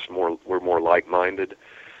 but we're more like-minded.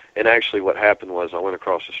 And actually what happened was I went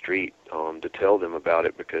across the street to tell them about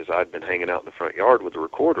it because I'd been hanging out in the front yard with the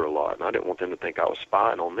recorder a lot, and I didn't want them to think I was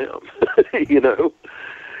spying on them,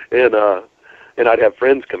 And I'd have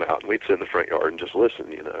friends come out, and we'd sit in the front yard and just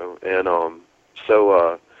listen, And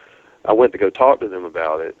so I went to go talk to them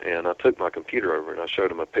about it, and I took my computer over, and I showed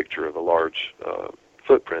them a picture of a large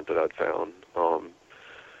footprint that I'd found.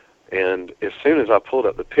 And as soon as I pulled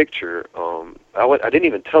up the picture, I didn't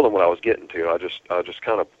even tell them what I was getting to. I just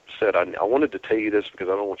kind of said, I wanted to tell you this because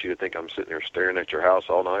I don't want you to think I'm sitting there staring at your house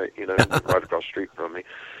all night, right across the street from me.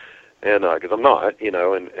 And because I'm not,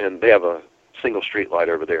 and they have a single street light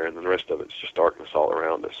over there, and then the rest of it's just darkness all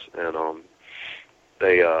around us. And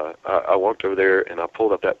I walked over there, and I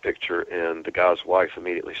pulled up that picture, and the guy's wife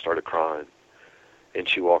immediately started crying, and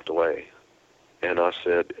she walked away. And I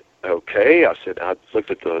said, okay. I looked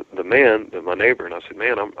at the man, my neighbor, and I said,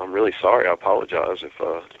 man, I'm really sorry. I apologize if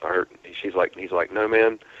I hurt. He's like, no,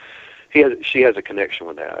 man. She has a connection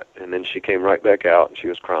with that. And then she came right back out, and she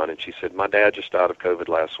was crying, and she said, my dad just died of COVID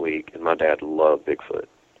last week, and my dad loved Bigfoot.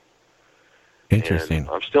 Interesting.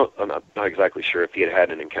 And I'm not exactly sure if he had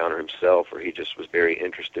an encounter himself or he just was very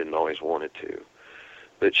interested and always wanted to.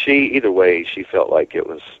 But either way, she felt like it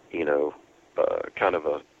was, kind of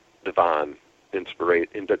a divinely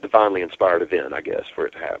inspired event, I guess, for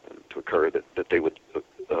it to occur, that they would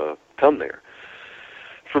come there.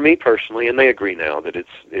 For me personally, and they agree now that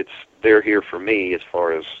they're here for me as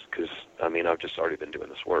far as, because I've just already been doing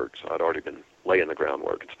this work, so I'd already been laying the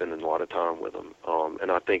groundwork and spending a lot of time with them. And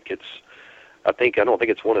I don't think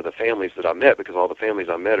it's one of the families that I met, because all the families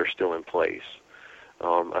I met are still in place.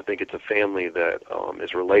 I think it's a family that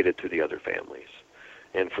is related to the other families.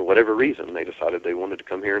 And for whatever reason, they decided they wanted to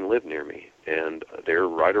come here and live near me. And they're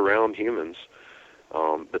right around humans.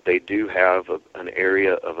 But they do have an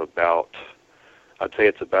area of I'd say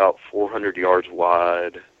it's about 400 yards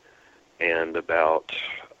wide and about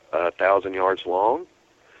 1,000 yards long.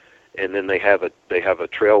 And then they have a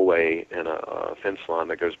trailway and a fence line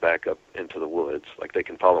that goes back up into the woods. Like they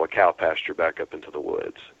can follow a cow pasture back up into the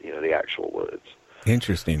woods, the actual woods.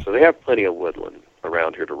 Interesting. So they have plenty of woodland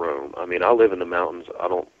around here to roam. I live in the mountains. I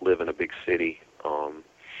don't live in a big city.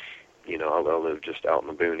 I live just out in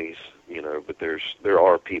the boonies, but there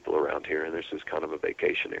are people around here, and this is kind of a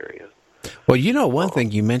vacation area. Well, one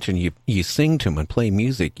thing you mentioned, you sing to him and play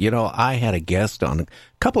music. I had a guest on a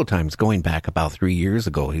couple of times going back about 3 years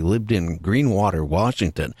ago. He lived in Greenwater,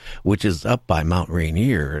 Washington, which is up by Mount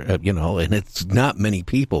Rainier, and it's not many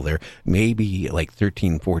people there, maybe like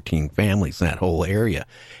 13, 14 families in that whole area.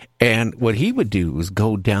 And what he would do was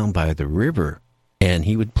go down by the river, and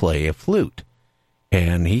he would play a flute.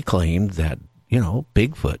 And he claimed that,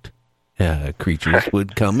 Bigfoot creatures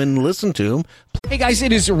would come and listen to him. Hey guys,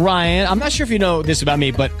 it is Ryan. I'm not sure if you know this about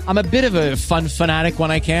me, but I'm a bit of a fun fanatic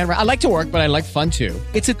when I can. I like to work, but I like fun too.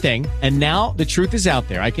 It's a thing. And now the truth is out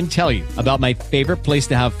there. I can tell you about my favorite place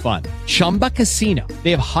to have fun. Chumba Casino.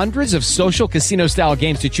 They have hundreds of social casino style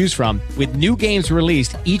games to choose from with new games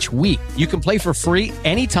released each week. You can play for free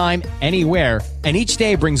anytime, anywhere, And each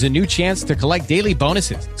day brings a new chance to collect daily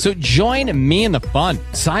bonuses. So join me in the fun.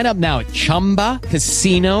 Sign up now at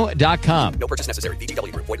ChumbaCasino.com. No purchase necessary.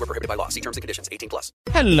 VGW Group. Void where prohibited by law. See terms and conditions. 18+.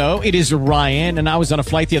 Hello, it is Ryan, and I was on a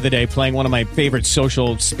flight the other day playing one of my favorite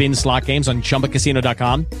social spin slot games on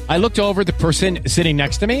ChumbaCasino.com. I looked over at the person sitting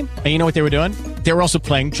next to me, and you know what they were doing? They were also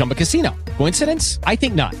playing Chumba Casino. Coincidence? I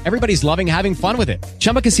think not. Everybody's loving having fun with it.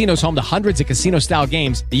 Chumba Casino is home to hundreds of casino-style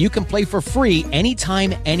games that you can play for free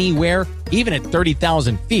anytime, anywhere, even at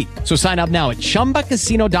 30,000 feet. So sign up now at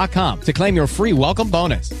ChumbaCasino.com to claim your free welcome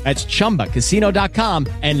bonus. That's ChumbaCasino.com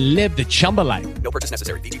and live the Chumba life. No purchase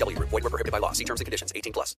necessary. VGW Group. Void where prohibited by law. See terms and conditions.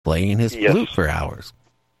 18+. Playing his flute for hours.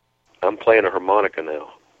 I'm playing a harmonica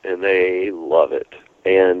now, and they love it.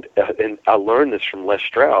 And I learned this from Les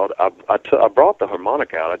Stroud. I brought the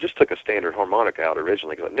harmonica out. I just took a standard harmonica out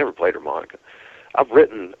originally because I'd never played harmonica. I've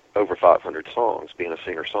written over 500 songs being a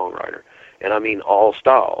singer-songwriter, and I mean all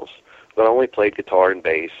styles. But I only played guitar and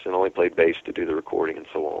bass, and only played bass to do the recording and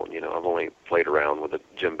so on. You know, I've only played around with a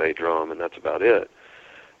djembe drum, and that's about it.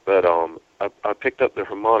 But I picked up the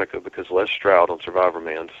harmonica because Les Stroud on Survivor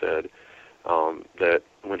Man said that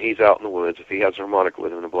when he's out in the woods, if he has a harmonica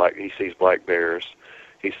with him, he sees black bears,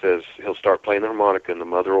 he says he'll start playing the harmonica, and the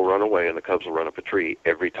mother will run away, and the cubs will run up a tree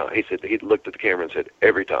every time. He said he looked at the camera and said,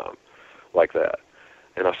 every time, like that.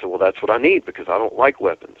 And I said, well, that's what I need because I don't like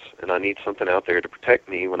weapons, and I need something out there to protect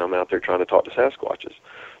me when I'm out there trying to talk to Sasquatches.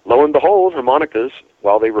 Lo and behold, harmonicas,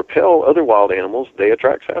 while they repel other wild animals, they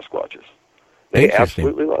attract Sasquatches. They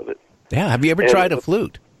absolutely love it. Yeah. Have you ever tried a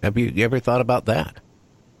flute? Have you ever thought about that?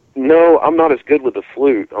 No, I'm not as good with the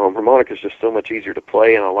flute. Harmonica is just so much easier to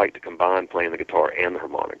play, and I like to combine playing the guitar and the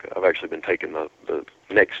harmonica. I've actually been taking the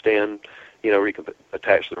neck stand, you know, where you can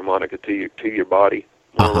attach the harmonica to your body,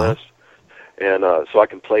 more or less. And so I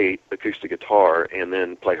can play acoustic guitar and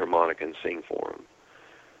then play harmonica and sing for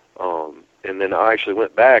them. And then I actually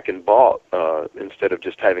went back and bought, instead of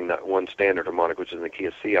just having that one standard harmonica, which is in the key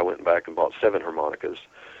of C, I went back and bought 7 harmonicas,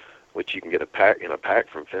 which you can get a pack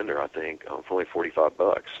from Fender, I think, for only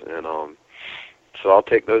 $45. And so I'll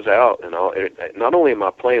take those out, and not only am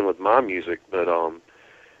I playing with my music, but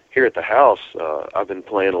here at the house, I've been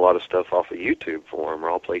playing a lot of stuff off of YouTube for them, or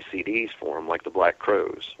I'll play CDs for them, like the Black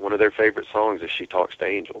Crowes. One of their favorite songs is "She Talks to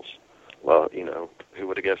Angels." Well, you know, who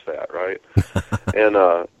would have guessed that, right? And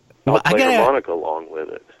I'll play harmonica along with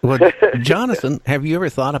it. Well, Jonathan, have you ever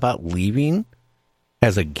thought about leaving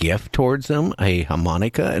as a gift towards them a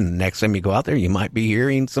harmonica, and next time you go out there, you might be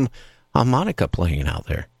hearing some harmonica playing out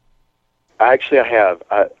there? Actually, I have.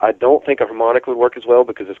 I don't think a harmonica would work as well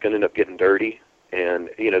because it's going to end up getting dirty. And,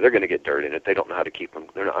 you know, they're going to get dirty in it. They don't know how to keep them.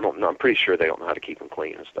 I'm pretty sure they don't know how to keep them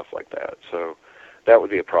clean and stuff like that. So that would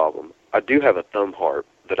be a problem. I do have a thumb harp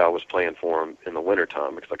that I was playing for them in the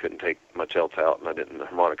wintertime because I couldn't take much else out, and the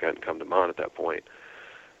harmonica hadn't come to mind at that point.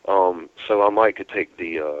 So I might could take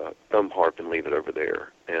the thumb harp and leave it over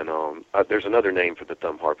there. And there's another name for the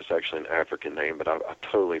thumb harp. It's actually an African name, but I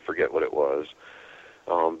totally forget what it was.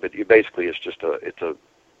 But basically it's just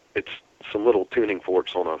it's some little tuning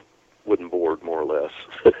forks on a wooden board, more or less.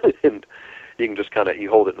 And you can just you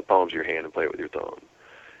hold it in the palms of your hand and play it with your thumb.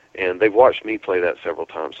 And they've watched me play that several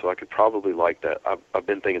times, so I could probably like that. I've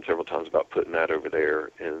been thinking several times about putting that over there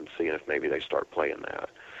and seeing if maybe they start playing that.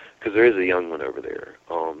 Because there is a young one over there.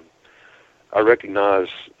 I recognize,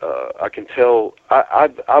 I can tell,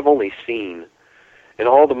 I've only seen, in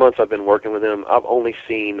all the months I've been working with them, I've only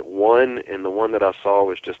seen one, and the one that I saw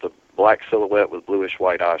was just a black silhouette with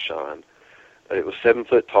bluish-white eye shine. It was 7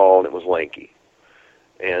 foot tall, and it was lanky,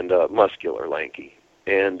 and muscular lanky.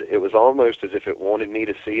 And it was almost as if it wanted me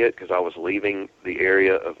to see it because I was leaving the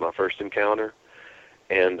area of my first encounter.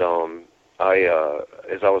 And as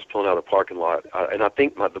I was pulling out of the parking lot, and I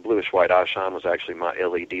think the bluish-white eye shine was actually my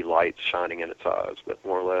LED lights shining in its eyes, but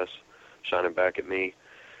more or less shining back at me.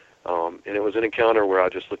 And it was an encounter where I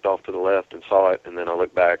just looked off to the left and saw it, and then I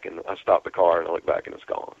looked back, and I stopped the car, and I looked back, and it's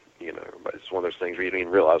gone. You know, but it's one of those things where you didn't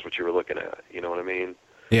even realize what you were looking at. You know what I mean?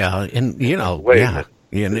 Yeah, and, you know, yeah,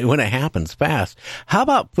 when it happens fast. How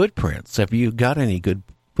about footprints? Have you got any good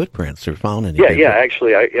footprints or found any? Yeah,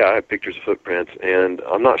 actually, I have pictures of footprints, and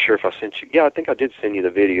I'm not sure if I sent you. Yeah, I think I did send you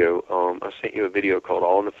the video. I sent you a video called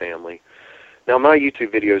 "All in the Family." Now, my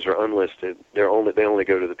YouTube videos are unlisted. They only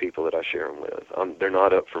go to the people that I share them with. They're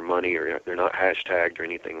not up for money, or they're not hashtagged or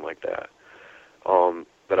anything like that.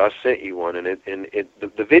 But I sent you one, and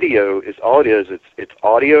the video is all it is. It's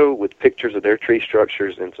audio with pictures of their tree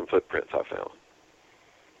structures and some footprints I found.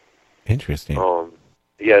 Interesting.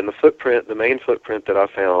 Yeah, and the main footprint that I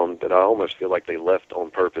found, that I almost feel like they left on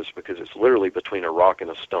purpose because it's literally between a rock and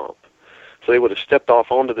a stump. So they would have stepped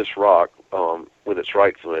off onto this rock with its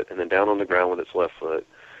right foot, and then down on the ground with its left foot,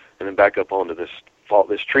 and then back up onto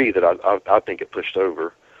this tree that I think it pushed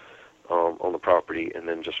over on the property, and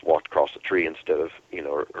then just walked across the tree instead of,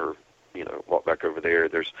 or walk back over there.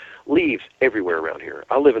 There's leaves everywhere around here.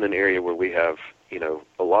 I live in an area where we have,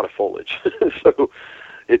 a lot of foliage. So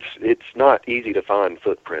it's not easy to find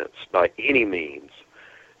footprints by any means.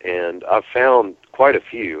 And I've found quite a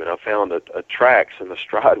few, and I found a tracks, and the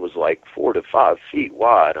stride was like 4 to 5 feet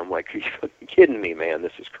wide. I'm like, are you kidding me, man?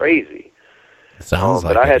 This is crazy. Sounds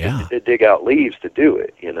like but I had yeah. to dig out leaves to do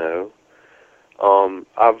it,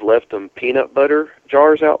 I've left them peanut butter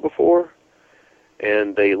jars out before,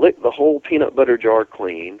 and they licked the whole peanut butter jar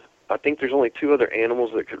clean. I think there's only 2 other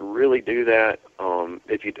animals that could really do that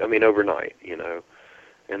overnight,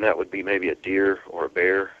 and that would be maybe a deer or a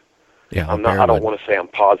bear. Yeah, I don't want to say I'm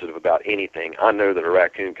positive about anything. I know that a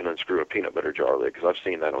raccoon can unscrew a peanut butter jar lid because I've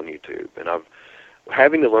seen that on YouTube. And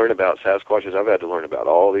having to learn about Sasquatches, I've had to learn about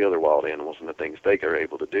all the other wild animals and the things they are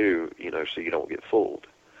able to do, so you don't get fooled.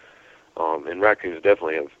 And raccoons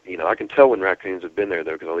definitely have, I can tell when raccoons have been there,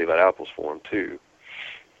 though, because I leave out apples for them, too.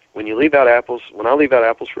 When I leave out apples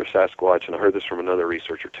for a Sasquatch, and I heard this from another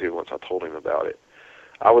researcher, too, once I told him about it,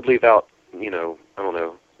 I would leave out,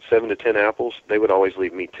 7 to 10 apples. They would always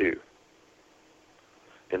leave me 2.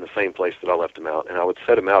 In the same place that I left them out, and I would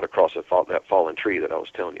set them out across that fallen tree that I was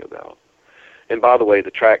telling you about. And by the way, the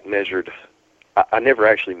track measured, I never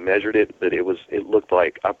actually measured it, but it looked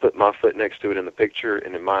like I put my foot next to it in the picture,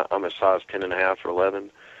 and I'm a size 10.5 or 11,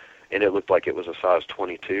 and it looked like it was a size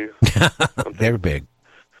 22. They're big.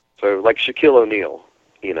 So like Shaquille O'Neal,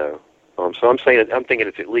 so I'm thinking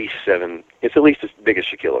it's at least 7. It's at least as big as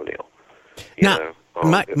Shaquille O'Neal. Not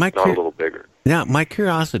a little bigger. Now, my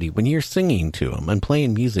curiosity, when you're singing to them and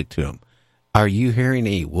playing music to them, are you hearing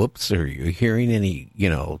any whoops, or are you hearing any,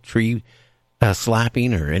 tree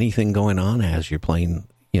slapping or anything going on as you're playing,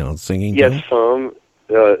 singing to them? Yes, some.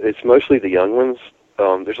 It's mostly the young ones.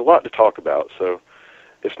 There's a lot to talk about, so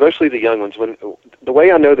it's mostly the young ones. When the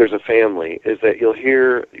way I know there's a family is that you'll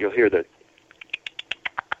hear the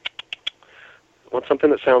something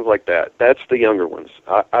that sounds like that. That's the younger ones.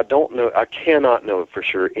 I don't know. I cannot know for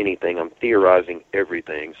sure anything. I'm theorizing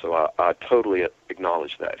everything, so I totally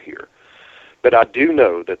acknowledge that here. But I do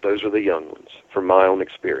know that those are the young ones from my own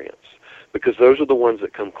experience, because those are the ones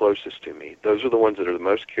that come closest to me. Those are the ones that are the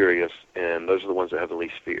most curious, and those are the ones that have the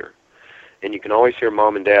least fear. And you can always hear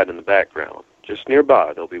mom and dad in the background. Just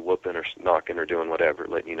nearby, they'll be whooping or knocking or doing whatever,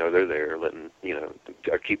 letting you know they're there,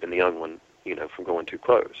 or keeping the young one, from going too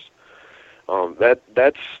close.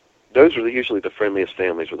 Those are usually the friendliest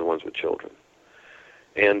families, are the ones with children.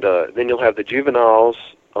 And then you'll have the juveniles.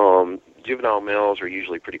 Juvenile males are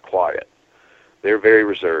usually pretty quiet. They're very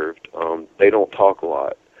reserved. They don't talk a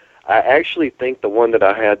lot. I actually think the one that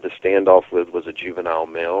I had the standoff with was a juvenile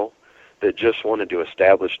male that just wanted to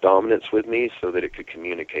establish dominance with me so that it could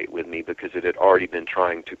communicate with me, because it had already been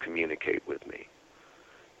trying to communicate with me.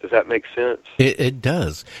 Does that make sense? It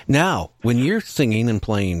does. Now, when you're singing and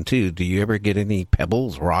playing, too, do you ever get any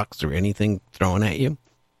pebbles, rocks, or anything thrown at you?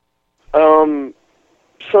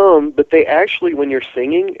 Some, but they actually, when you're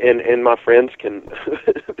singing, and my friends can,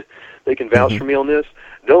 they can vouch for me on this,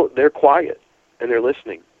 they're quiet, and they're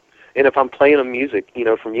listening. And if I'm playing them music,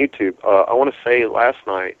 from YouTube, I want to say last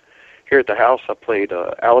night, here at the house, I played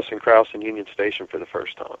Alison Krauss and Union Station for the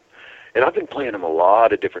first time. And I've been playing them a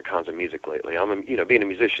lot of different kinds of music lately. Being a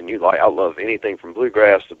musician, I love anything from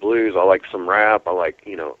bluegrass to blues. I like some rap. I like,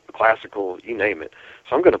 classical, you name it.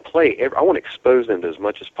 So I'm going to play. I want to expose them to as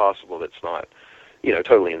much as possible that's not,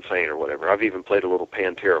 totally insane or whatever. I've even played a little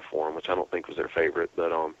Pantera for them, which I don't think was their favorite.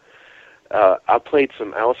 But I played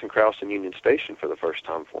some Alison Krauss and Union Station for the first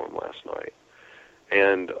time for them last night.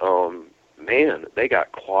 And, man, they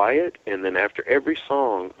got quiet. And then after every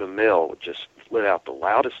song, the male would just let out the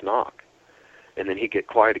loudest knock. And then he'd get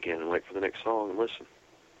quiet again and wait for the next song and listen.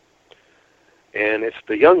 And it's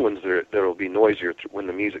the young ones that will be noisier when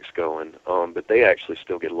the music's going, but they actually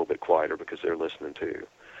still get a little bit quieter because they're listening too.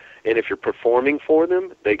 And if you're performing for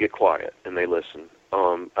them, they get quiet and they listen.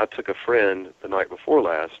 I took a friend the night before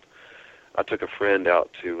last. I took a friend out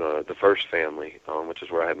to the first family, which is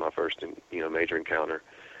where I had my first major encounter.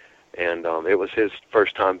 And it was his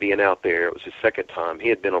first time being out there. It was his second time. He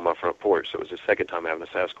had been on my front porch, so it was his second time having a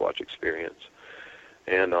Sasquatch experience.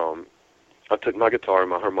 And I took my guitar and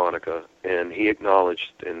my harmonica, and he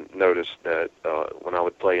acknowledged and noticed that when I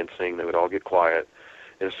would play and sing, they would all get quiet.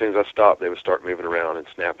 And as soon as I stopped, they would start moving around and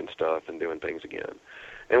snapping stuff and doing things again.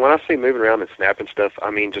 And when I say moving around and snapping stuff,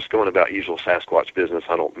 I mean just going about usual Sasquatch business.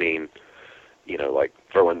 I don't mean, like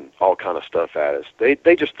throwing all kind of stuff at us.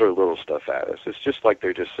 They just throw little stuff at us. It's just like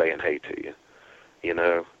they're just saying hey to you.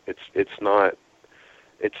 It's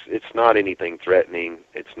not anything threatening.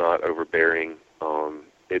 It's not overbearing.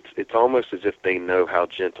 It's almost as if they know how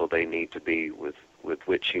gentle they need to be with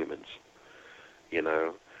witch humans.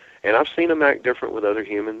 And I've seen them act different with other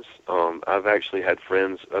humans. I've actually had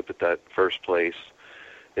friends up at that first place,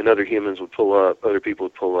 and other humans would pull up, other people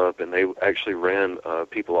would pull up, and they actually ran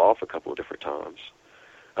people off a couple of different times.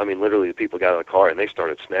 I mean, literally, the people got out of the car, and they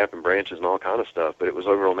started snapping branches and all kind of stuff, but it was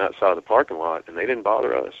over on that side of the parking lot, and they didn't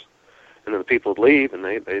bother us. And then the people would leave, and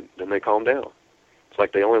they calmed down. It's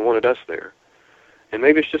like they only wanted us there. And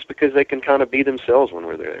maybe it's just because they can kind of be themselves when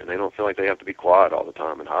we're there, and they don't feel like they have to be quiet all the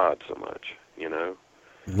time and hide so much,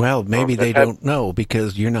 Well, maybe they don't know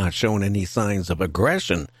because you're not showing any signs of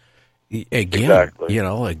aggression. Again,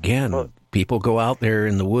 exactly. People go out there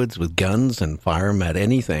in the woods with guns and fire them at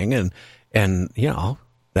anything, and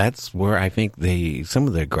that's where I think some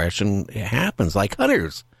of the aggression happens, like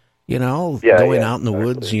hunters, going out in the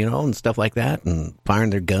woods, and stuff like that, and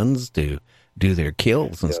firing their guns to do their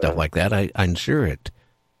kills and stuff like that. I'm sure it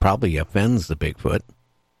probably offends the Bigfoot.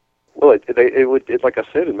 Well, it would, like I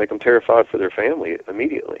said, it'd make them terrified for their family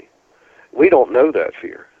immediately. We don't know that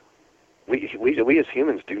fear. We as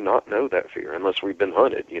humans do not know that fear unless we've been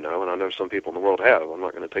hunted, and I know some people in the world have. I'm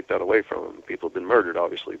not going to take that away from them. People have been murdered,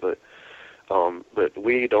 obviously, but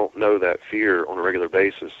we don't know that fear on a regular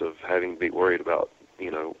basis of having to be worried about,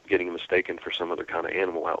 getting mistaken for some other kind of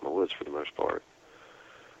animal out in the woods for the most part.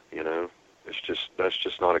 That's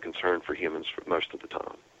just not a concern for humans for most of the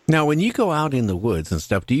time. Now, when you go out in the woods and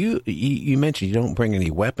stuff, do you mentioned you don't bring any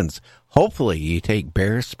weapons. Hopefully you take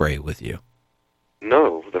bear spray with you.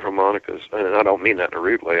 No, the harmonicas, and I don't mean that in a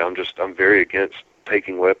rude way. I'm very against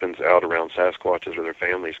taking weapons out around Sasquatches or their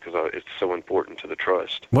families because it's so important to the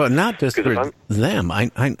trust. Well, not just for them.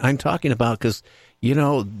 I'm talking about because,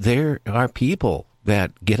 there are people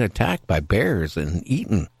that get attacked by bears and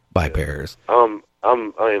eaten by bears.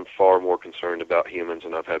 I am far more concerned about humans,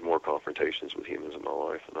 and I've had more confrontations with humans in my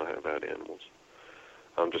life than I have had animals.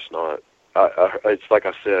 I'm just not. It's like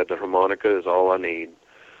I said, the harmonica is all I need.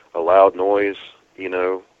 A loud noise,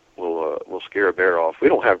 will scare a bear off. We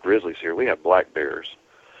don't have grizzlies here. We have black bears,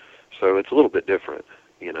 so it's a little bit different.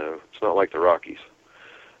 It's not like the Rockies.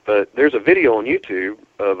 But there's a video on YouTube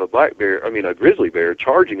of a grizzly bear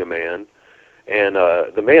charging a man. And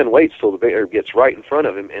the man waits till the bear gets right in front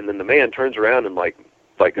of him, and then the man turns around and like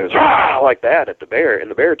goes Rah! Like that at the bear,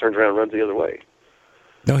 and the bear turns around and runs the other way.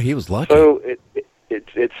 No, he was lucky. So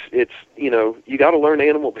it's you got to learn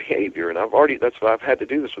animal behavior, and that's why I've had to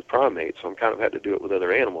do this with primates. So I'm kind of had to do it with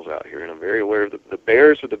other animals out here, and I'm very aware of the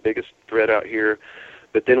bears are the biggest threat out here,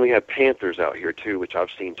 but then we have panthers out here too, which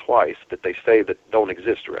I've seen twice that they say that don't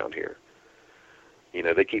exist around here.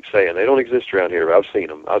 They keep saying they don't exist around here, but I've seen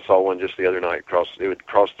them. I saw one just the other night. It would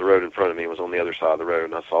cross the road in front of me. It was on the other side of the road,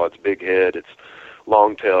 and I saw its big head, its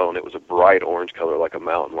long tail, and it was a bright orange color, like a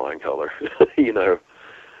mountain lion color.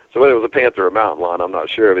 So whether it was a panther or a mountain lion, I'm not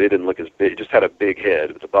sure, but it didn't look as big. It just had a big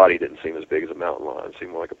head, but the body didn't seem as big as a mountain lion. It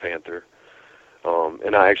seemed more like a panther.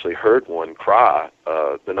 And I actually heard one cry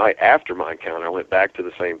the night after my encounter. I went back to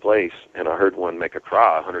the same place, and I heard one make a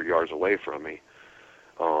cry 100 yards away from me.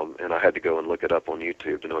 And I had to go and look it up on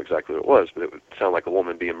YouTube to know exactly what it was, but it would sound like a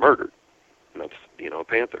woman being murdered. And that's, a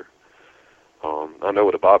panther. I know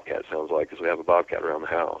what a bobcat sounds like because we have a bobcat around the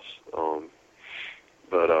house.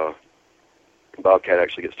 But bobcat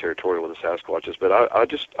actually gets territorial with the Sasquatches. But I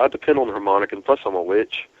depend on the harmonica, and plus I'm a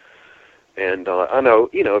witch. And I know,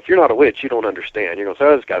 if you're not a witch, you don't understand. You're going to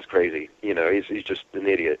say, this guy's crazy. He's just an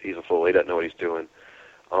idiot. He's a fool. He doesn't know what he's doing.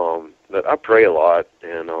 But I pray a lot,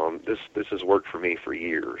 and this has worked for me for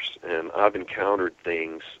years. And I've encountered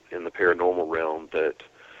things in the paranormal realm that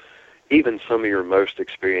even some of your most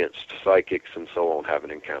experienced psychics and so on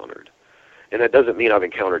haven't encountered. And that doesn't mean I've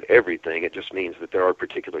encountered everything. It just means that there are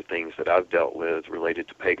particular things that I've dealt with related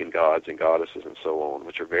to pagan gods and goddesses and so on,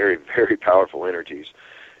 which are very, very powerful energies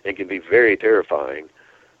and can be very terrifying,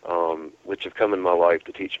 which have come in my life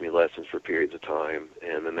to teach me lessons for periods of time,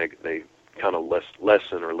 and then they kind of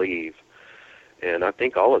lessen or leave. And I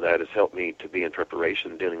think all of that has helped me to be in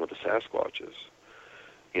preparation dealing with the Sasquatches.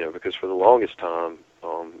 Because for the longest time,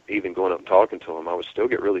 even going up and talking to them, I would still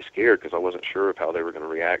get really scared because I wasn't sure of how they were going to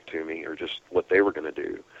react to me or just what they were going to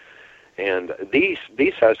do. And these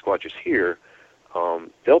Sasquatches here,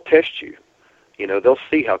 they'll test you. They'll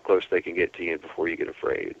see how close they can get to you before you get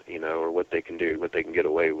afraid, or what they can do, what they can get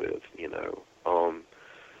away with,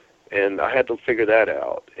 And I had to figure that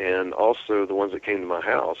out. And also the ones that came to my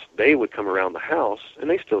house, they would come around the house, and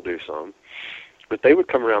they still do some, but they would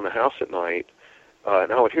come around the house at night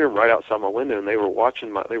and I would hear them right outside my window, and they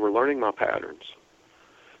were learning my patterns.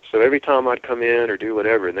 So every time I'd come in or do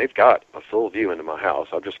whatever, and they've got a full view into my house.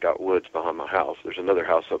 I've just got woods behind my house. There's another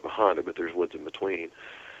house up behind it, but there's woods in between.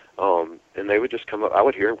 And they would just come up. I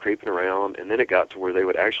would hear them creeping around, and then it got to where they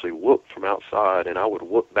would actually whoop from outside, and I would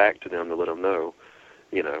whoop back to them to let them know,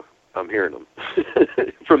 I'm hearing them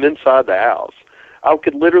from inside the house. I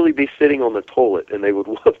could literally be sitting on the toilet, and they would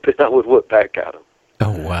whoop, and I would whoop back at them.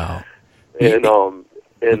 Oh, wow. And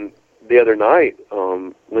and the other night,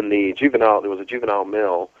 when there was a juvenile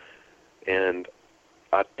male, and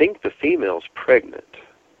I think the female's pregnant.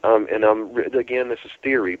 Again, this is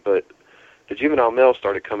theory, but the juvenile male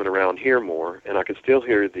started coming around here more, and I could still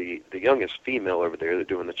hear the youngest female over there that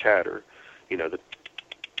doing the chatter,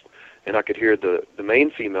 and I could hear the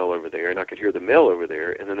main female over there, and I could hear the male over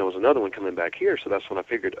there, and then there was another one coming back here. So that's when I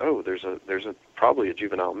figured, there's probably a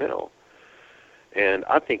juvenile male, and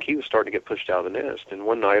I think he was starting to get pushed out of the nest. And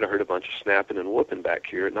one night I heard a bunch of snapping and whooping back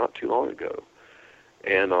here not too long ago,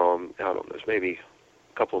 and I don't know, it was maybe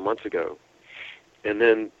a couple of months ago. And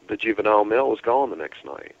then the juvenile male was gone the next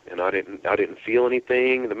night, and I didn't feel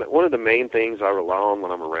anything. One of the main things I rely on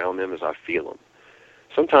when I'm around them is I feel them.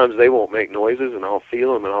 Sometimes they won't make noises, and I'll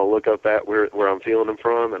feel them, and I'll look up at where I'm feeling them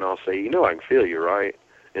from, and I'll say, I can feel you, right?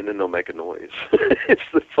 And then they'll make a noise. It's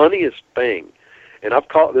the funniest thing, and I've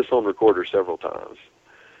caught this on recorder several times.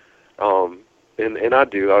 And I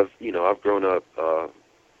do. I've grown up.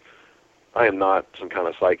 I am not some kind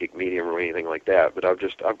of psychic medium or anything like that, but I've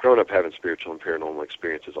grown up having spiritual and paranormal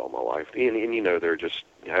experiences all my life. And they're just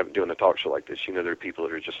doing a talk show like this. There are people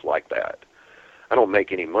that are just like that. I don't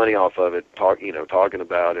make any money off of it, talking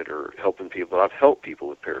about it or helping people. I've helped people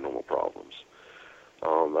with paranormal problems.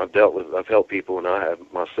 I've helped people, and I have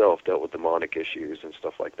myself dealt with demonic issues and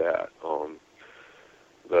stuff like that.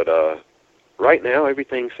 But right now,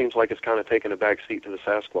 everything seems like it's kind of taken a back seat to the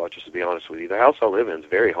Sasquatches, to be honest with you. The house I live in is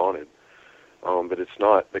very haunted. But it's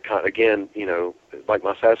not the kind, again, like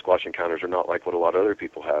my Sasquatch encounters are not like what a lot of other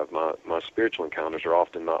people have. My spiritual encounters are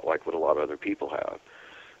often not like what a lot of other people have.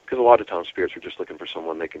 Because a lot of times spirits are just looking for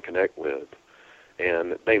someone they can connect with.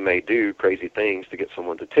 And they may do crazy things to get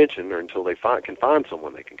someone's attention or until they can find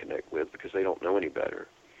someone they can connect with because they don't know any better.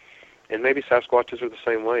 And maybe Sasquatches are the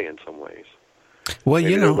same way in some ways. Well,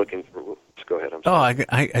 maybe they're looking for, go ahead, I'm sorry.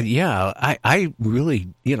 I really,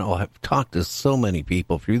 I've talked to so many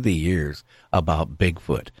people through the years about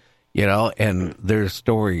Bigfoot, and their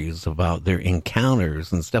stories about their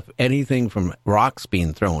encounters and stuff, anything from rocks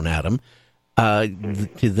being thrown at them,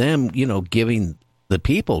 to them, giving the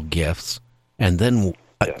people gifts and then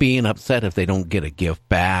being upset if they don't get a gift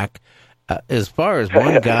back. As far as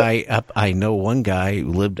one guy, I know one guy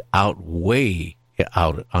who lived way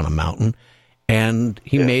out on a mountain, and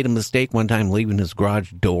he made a mistake one time leaving his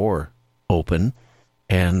garage door open,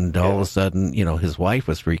 and all of a sudden, his wife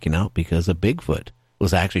was freaking out because a Bigfoot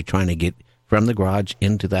was actually trying to get from the garage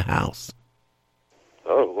into the house.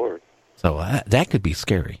 Oh, Lord. So that could be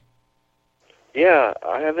scary. Yeah,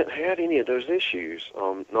 I haven't had any of those issues,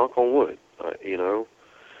 knock on wood,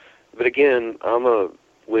 But again, I'm a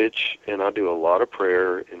witch, and I do a lot of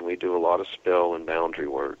prayer, and we do a lot of spell and boundary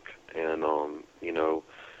work. And,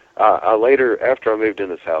 I later, after I moved in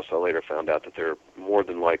this house, I later found out that there are more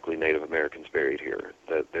than likely Native Americans buried here,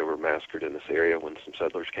 that they were massacred in this area when some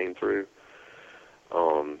settlers came through.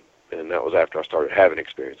 And that was after I started having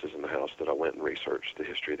experiences in the house that I went and researched the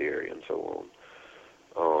history of the area and so on.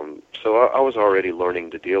 So I was already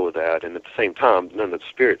learning to deal with that, and at the same time, none of the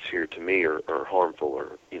spirits here to me are harmful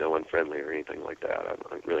or, unfriendly or anything like that. I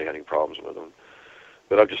don't really have any problems with them.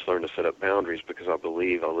 But I've just learned to set up boundaries because I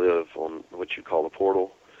believe I live on what you call a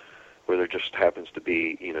portal, where there just happens to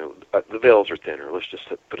be, the veils are thinner. Let's just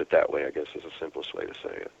put it that way, I guess, is the simplest way to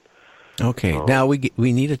say it. Okay, now we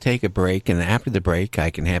need to take a break, and after the break,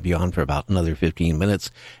 I can have you on for about another 15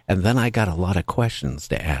 minutes, and then I got a lot of questions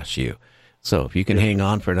to ask you. So if you can hang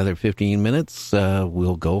on for another 15 minutes,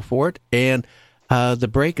 we'll go for it. And the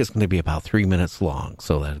break is going to be about 3 minutes long,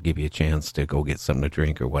 so that'll give you a chance to go get something to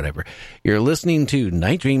drink or whatever. You're listening to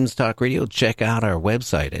Night Dreams Talk Radio. Check out our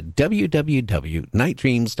website at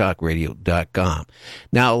www.nightdreamstalkradio.com.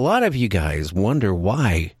 Now, a lot of you guys wonder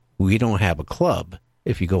why we don't have a club.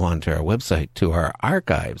 If you go onto our website, to our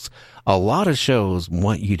archives, a lot of shows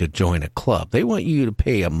want you to join a club. They want you to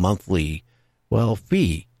pay a monthly,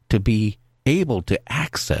 fee to be able to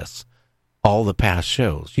access all the past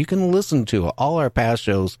shows. You can listen to all our past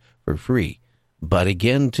shows for free. But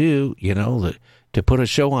again, too, to put a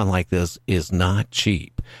show on like this is not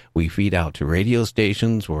cheap. We feed out to radio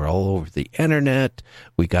stations. We're all over the internet.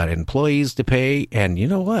 We got employees to pay. And you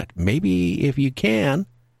know what? Maybe if you can,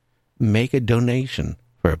 make a donation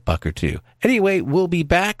for $1 or $2. Anyway, we'll be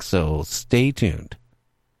back, so stay tuned.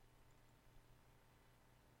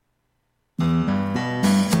 I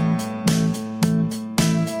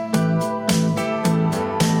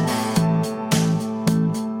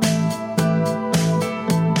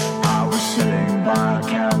was sitting by a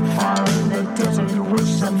campfire in the desert with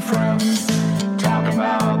some friends, talking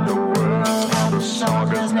about the world, how the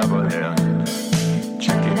sagas never end.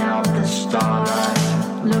 Checking out the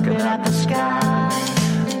starlight, looking at the sky,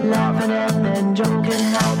 laughing and then joking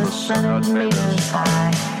how the sun had made us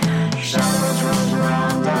high. Shadows rose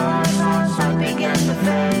around us, our sun began to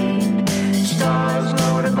fade. Stars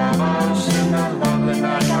glowed above us in the lonely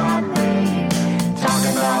night God made.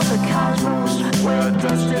 Talking about the cosmos, where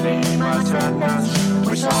destiny might send us.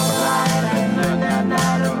 We saw the light and learned that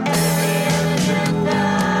night of aliens and us.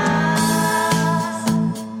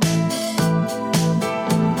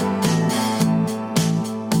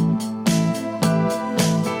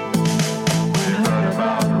 We heard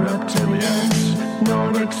about reptilians,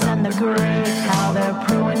 Nordics and the Great, how they're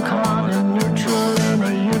pro and con and neutral in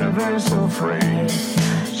a universal frame.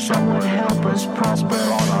 Some would help us prosper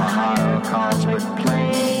on a higher cosmic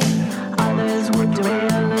plane. Others would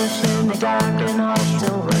derail us in the dark and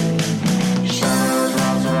hostile rain. Shadows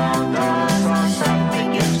rise around us, our sight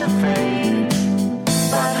begins to fade.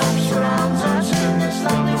 But hope surrounds us in this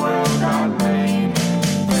lonely world God made.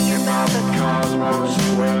 Thinking about the cosmos,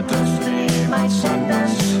 where destiny might send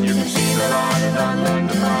us. You can see the light and unlearn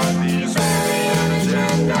to find these alien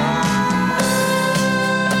agendas.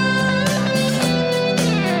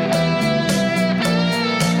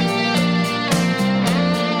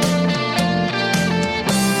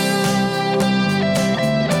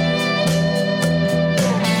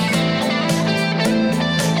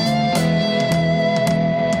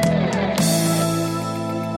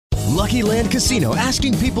 Lucky Land Casino,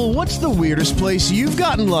 asking people, what's the weirdest place you've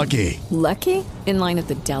gotten lucky? Lucky? In line at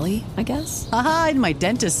the deli, I guess? Aha, in my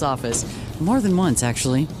dentist's office. More than once,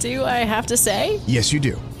 actually. Do I have to say? Yes, you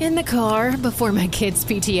do. In the car before my kids'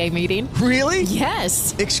 PTA meeting. Really?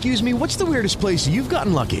 Yes. Excuse me, what's the weirdest place you've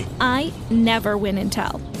gotten lucky? I never win and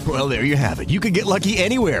tell. Well, there you have it. You can get lucky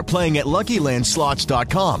anywhere, playing at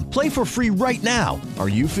LuckyLandSlots.com. Play for free right now. Are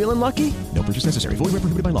you feeling lucky? No purchase necessary. Void where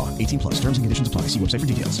prohibited by law. 18+. Terms and conditions apply. See website for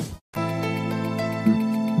details.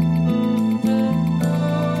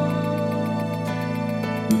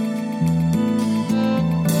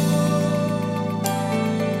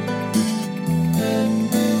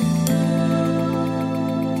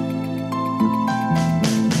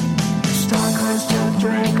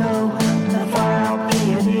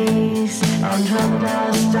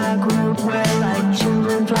 Andromeda star group, we're like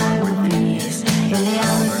children flying with peace. In the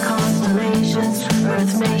outer constellations,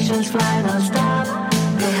 Earth's nations fly non-stop.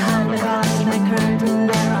 Behind the cosmic curtain,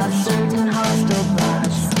 there are certain hostile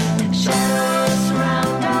plots. Shadows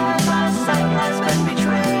surround us, our sight has been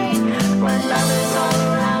betrayed. When love is all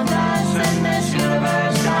around us in this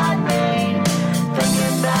universe God made.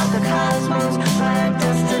 Thinking about the cosmos, where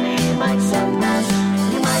destiny might send us.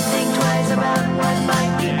 You might think twice about what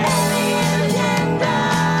might be alien.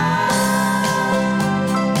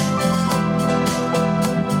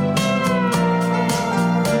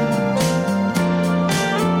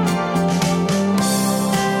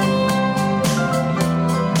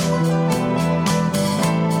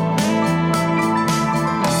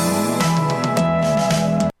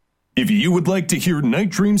 If you would like to hear Night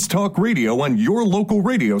Dreams Talk Radio on your local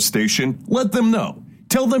radio station, let them know.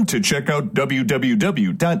 Tell them to check out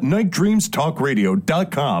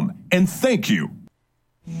www.nightdreamstalkradio.com, and thank you.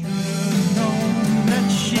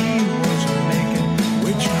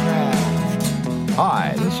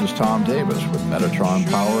 Hi, this is Tom Davis with Metatron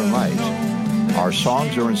Power and Light. Our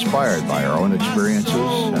songs are inspired by our own experiences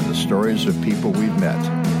and the stories of people we've met.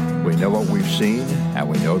 We know what we've seen, and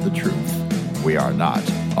we know the truth. We are not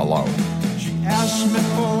alone.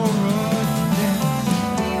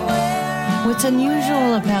 What's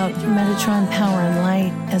unusual about Metatron Power and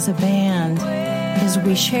Light as a band is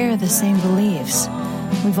we share the same beliefs.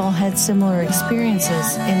 We've all had similar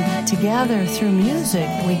experiences, and together through music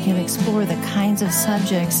we can explore the kinds of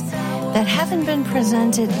subjects that haven't been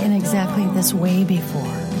presented in exactly this way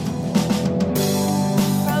before.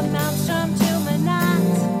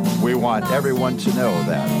 We want everyone to know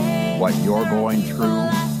that what you're going through,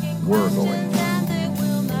 we're going through.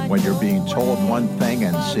 When you're being told one thing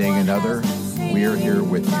and seeing another, we're here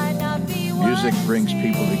with you. Music brings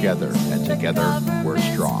people together, and together we're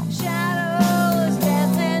strong.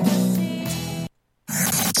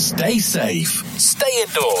 Stay safe, stay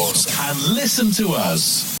indoors, and listen to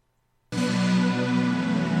us.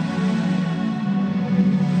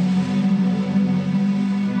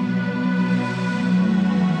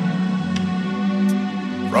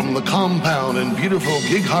 From the compound in beautiful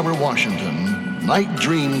Gig Harbor, Washington, Night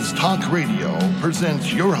Dreams Talk Radio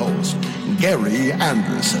presents your host, Gary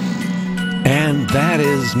Anderson. And that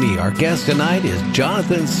is me. Our guest tonight is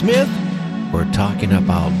Jonathan Smith. We're talking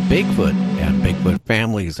about Bigfoot and Bigfoot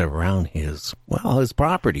families around his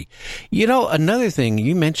property. You know, another thing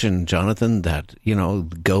you mentioned, Jonathan, that,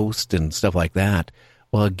 ghost and stuff like that.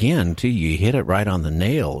 Well, again, too, you hit it right on the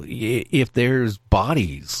nail. If there's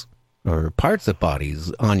bodies or parts of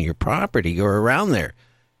bodies on your property or around there,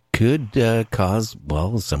 could cause,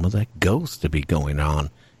 some of that ghost to be going on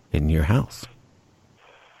in your house.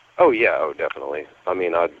 Oh, yeah, definitely. I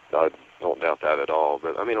mean, I don't doubt that at all.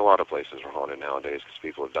 But, I mean, a lot of places are haunted nowadays because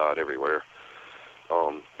people have died everywhere.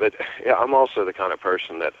 But, yeah, I'm also the kind of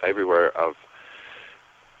person that everywhere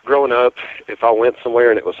growing up, if I went somewhere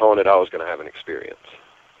and it was haunted, I was going to have an experience.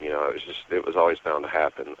 It was always bound to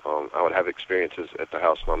happen. I would have experiences at the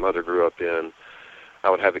house my mother grew up in. I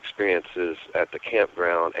would have experiences at the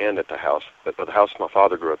campground and at the house my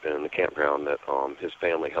father grew up in, the campground that his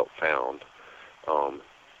family helped found.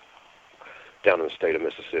 Down in the state of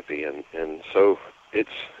Mississippi, and so it's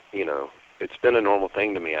been a normal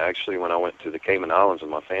thing to me. Actually, when I went to the Cayman Islands with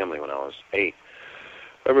my family when I was 8,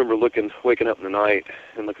 I remember waking up in the night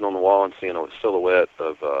and looking on the wall and seeing a silhouette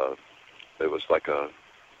of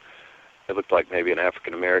it looked like maybe an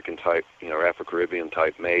African American type, or Afro-Caribbean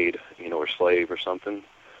type maid, or slave or something,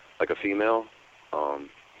 like a female. I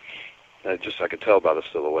could tell by the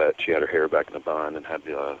silhouette. She had her hair back in a bun and had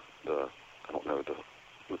the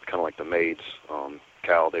kind of like the maid's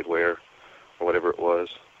cowl they'd wear, or whatever it was.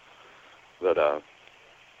 But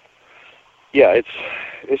yeah,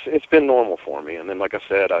 it's been normal for me. And then, like I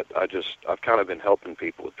said, I've kind of been helping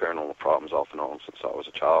people with paranormal problems off and on since I was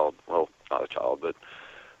a child. Well, not a child, but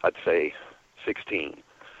I'd say 16.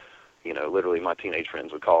 Literally my teenage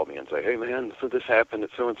friends would call me and say, "Hey man, so this happened at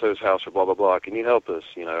so-and-so's house," or blah, blah, blah. "Can you help us?"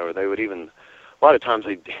 Or they would even, a lot of times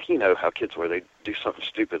they, how kids were, they do something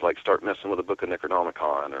stupid like start messing with a book of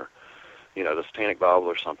Necronomicon or, the Satanic Bible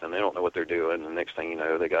or something. They don't know what they're doing. And the next thing you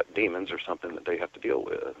know, they got demons or something that they have to deal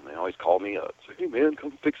with. And they always call me up. Say, "Hey man,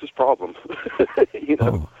 come fix this problem."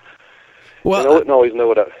 Oh. Well, I wouldn't always know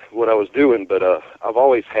what I was doing, but I've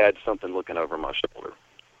always had something looking over my shoulder.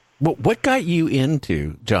 Well, what got you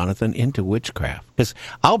into, Jonathan, into witchcraft? Because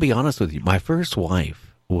I'll be honest with you, my first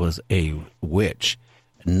wife was a witch.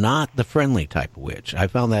 Not the friendly type of witch. I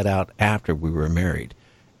found that out after we were married.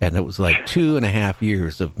 And it was like 2.5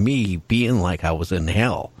 years of me being like I was in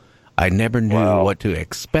hell. I never knew what to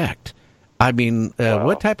expect. I mean,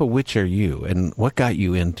 what type of witch are you, and what got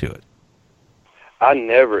you into it? I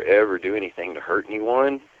never, ever do anything to hurt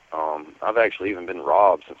anyone. I've actually even been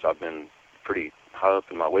robbed since I've been pretty high up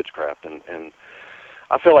in my witchcraft. And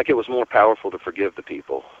I feel like it was more powerful to forgive the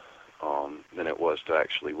people than it was to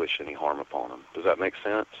actually wish any harm upon them. Does that make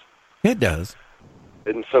sense? It does.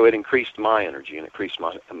 And so it increased my energy and increased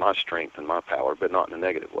my strength and my power, but not in a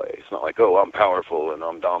negative way. It's not like, oh, I'm powerful and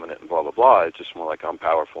I'm dominant and blah, blah, blah. It's just more like I'm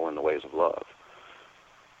powerful in the ways of love.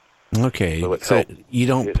 Okay, so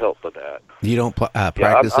it helped with that. You don't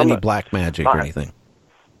practice any black magic or anything?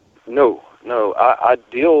 No. I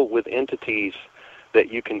deal with entities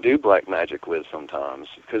that you can do black magic with sometimes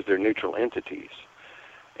because they're neutral entities.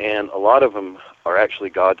 And a lot of them are actually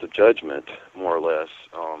gods of judgment, more or less.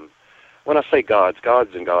 When I say gods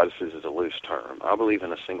and goddesses is a loose term. I believe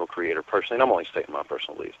in a single creator personally, and I'm only stating my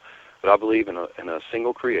personal beliefs. But I believe in a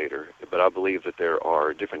single creator, but I believe that there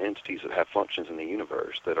are different entities that have functions in the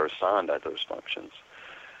universe that are assigned at those functions.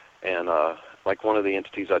 And like one of the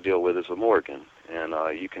entities I deal with is a Morgan. And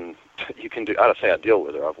you can do, I don't say I deal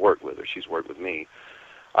with her, I've worked with her, she's worked with me.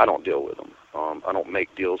 I don't deal with them. I don't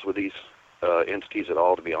make deals with these entities at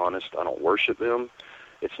all, to be honest. I don't worship them.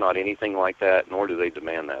 It's not anything like that, nor do they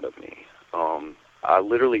demand that of me. I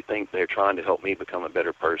literally think they're trying to help me become a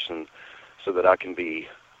better person so that I can be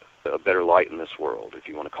a better light in this world, if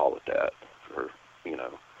you want to call it that, or,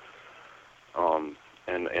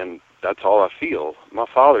 and that's all I feel. My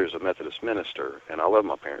father is a Methodist minister, and I love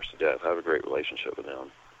my parents to death. I have a great relationship with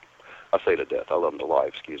them. I say to death. I love them to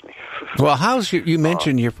life, excuse me. Well, you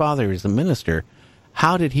mentioned your father is a minister.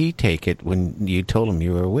 How did he take it when you told him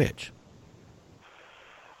you were a witch?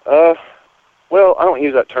 Well, I don't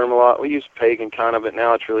use that term a lot. We use pagan kind of, but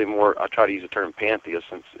now it's really more, I try to use the term pantheist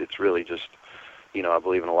since it's really just, I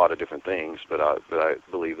believe in a lot of different things, but I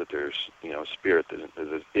believe that there's, spirit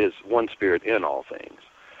that is one spirit in all things.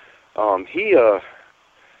 He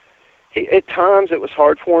at times it was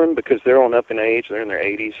hard for him because they're on up in age. They're in their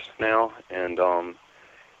 80s now, and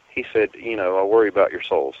he said, I worry about your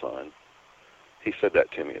soul, son. He said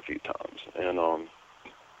that to me a few times, and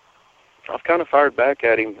I've kind of fired back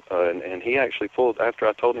at him, and he actually pulled, after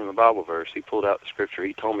I told him the Bible verse, he pulled out the scripture.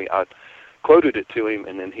 He told me, I quoted it to him,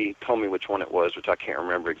 and then he told me which one it was, which I can't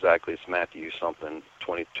remember exactly. It's Matthew something,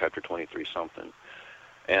 chapter 23 something.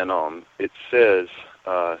 And it says,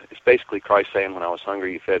 it's basically Christ saying, when I was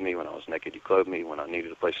hungry, you fed me. When I was naked, you clothed me. When I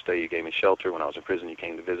needed a place to stay, you gave me shelter. When I was in prison, you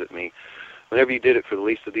came to visit me. Whenever you did it for the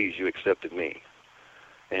least of these, you accepted me.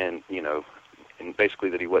 And, you know, and basically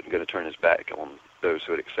that he wasn't going to turn his back on those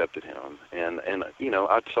who had accepted him. And you know,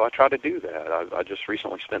 so I try to do that. I just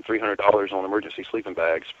recently spent $300 on emergency sleeping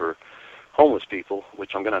bags for homeless people,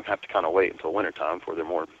 which I'm going to have to kind of wait until wintertime before they're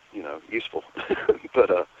more, you know, useful.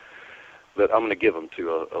 But I'm going to give them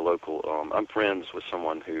to a local, I'm friends with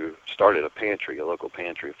someone who started a pantry, a local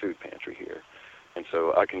pantry, a food pantry here. And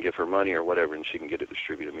so I can give her money or whatever, and she can get it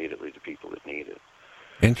distributed immediately to people that need it.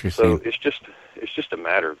 Interesting. So it's just a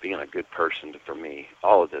matter of being a good person for me.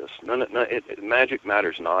 All of this, magic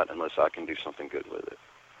matters not unless I can do something good with it.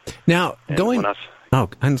 Now,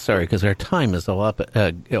 I'm sorry, because our time is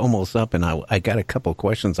almost up, and I got a couple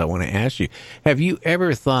questions I want to ask you. Have you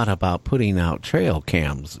ever thought about putting out trail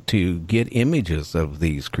cams to get images of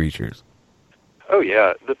these creatures? Oh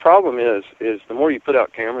yeah. The problem is the more you put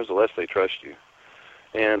out cameras, the less they trust you.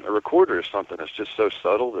 And a recorder is something that's just so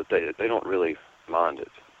subtle that they don't really mind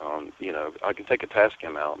it. You know, I can take a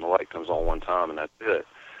Tascam out and the light comes on one time and that's it.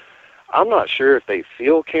 I'm not sure if they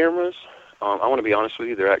feel cameras. I want to be honest with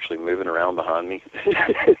you, they're actually moving around behind me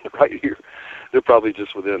right here. They're probably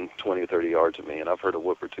just within 20 or 30 yards of me, and I've heard a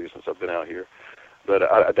whoop or two since I've been out here.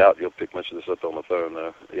 But I doubt you'll pick much of this up on the phone,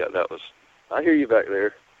 though. Yeah, I hear you back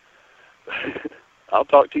there. I'll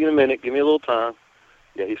talk to you in a minute. Give me a little time.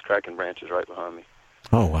 Yeah, he's cracking branches right behind me.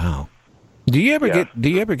 Oh, wow. Do you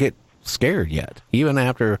ever get scared yet, even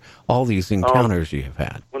after all these encounters you have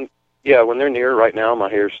had? When they're near right now, my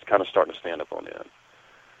hair's kind of starting to stand up on end.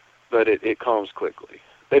 But it calms quickly.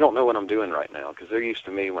 They don't know what I'm doing right now because they're used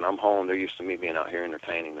to me. When I'm home, they're used to me being out here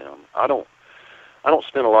entertaining them. I don't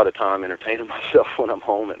spend a lot of time entertaining myself when I'm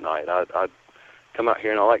home at night. I come out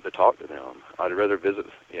here and I like to talk to them. I'd rather visit.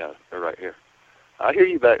 Yeah, they're right here. I hear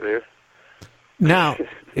you back there. Now,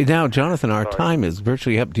 Jonathan, our time is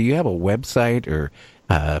virtually up. Do you have a website or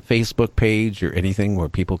Facebook page or anything where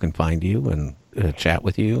people can find you and chat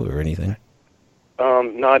with you or anything?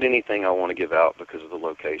 Not anything I want to give out because of the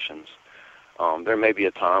locations. There may be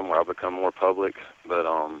a time where I'll become more public, but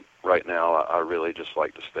right now I really just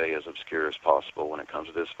like to stay as obscure as possible when it comes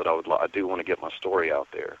to this. But I do want to get my story out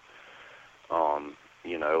there.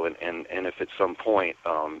 You know, and if at some point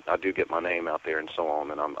I do get my name out there and so on,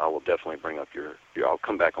 then I will definitely bring up your I'll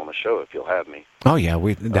come back on the show if you'll have me. Oh yeah,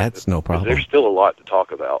 that's no problem. There's still a lot to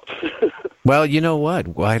talk about. Well, you know what?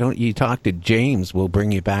 Why don't you talk to James? We'll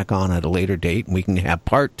bring you back on at a later date, and we can have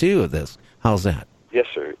part 2 of this. How's that? Yes,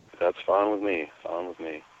 sir. That's fine with me. Fine with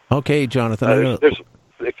me. Okay, Jonathan. Do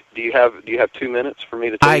you have 2 minutes for me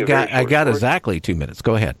to tell you? I got exactly 2 minutes.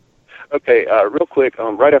 Go ahead. Okay, real quick,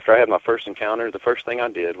 right after I had my first encounter, the first thing I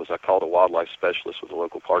did was I called a wildlife specialist with the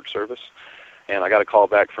local park service, and I got a call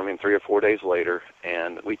back from him 3 or 4 days later,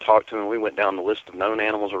 and we talked to him. We went down the list of known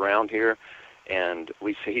animals around here, and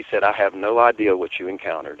he said, I have no idea what you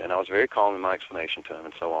encountered, and I was very calm in my explanation to him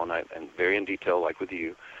and so on, and very in detail like with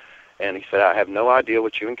you, and he said, I have no idea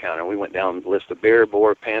what you encountered. We went down the list of bear,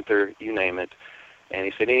 boar, panther, you name it. And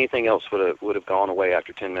he said anything else would have gone away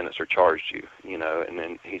after 10 minutes or charged you, you know. And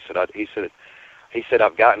then he said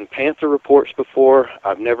I've gotten panther reports before.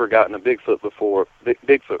 I've never gotten a Bigfoot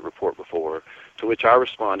report before. To which I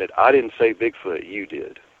responded, I didn't say Bigfoot, you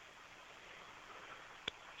did.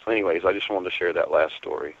 So, anyways, I just wanted to share that last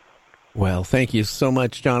story. Well, thank you so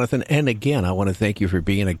much, Jonathan. And again, I want to thank you for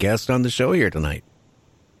being a guest on the show here tonight.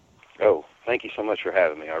 Oh, thank you so much for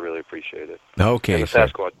having me. I really appreciate it. Okay, and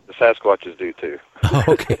the Sasquatches do too.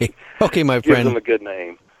 Okay, my friend. Give them a good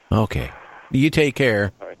name. Okay, you take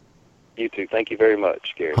care. All right, you too. Thank you very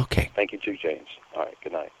much, Gary. Okay. Thank you too, James. All right,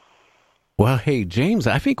 good night. Well, hey, James,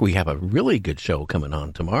 I think we have a really good show coming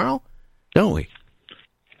on tomorrow, don't we?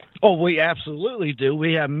 Oh, we absolutely do.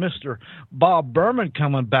 We have Mr. Bob Berman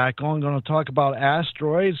coming back on, going to talk about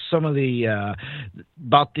asteroids, some of the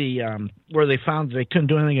where they found they couldn't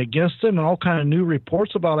do anything against them, and all kind of new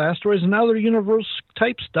reports about asteroids and other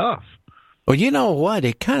universe-type stuff. Well, you know what?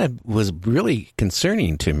 It kind of was really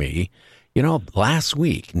concerning to me. You know, last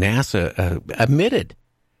week, NASA admitted,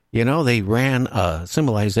 you know, they ran a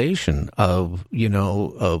simulation of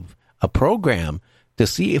a program to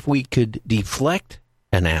see if we could deflect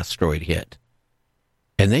an asteroid hit.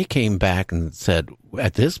 And they came back and said,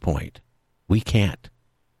 at this point, we can't.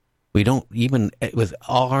 We don't even, with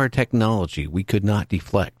all our technology, we could not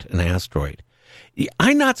deflect an asteroid.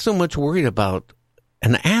 I'm not so much worried about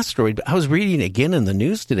an asteroid, but I was reading again in the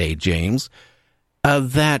news today, James,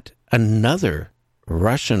 that another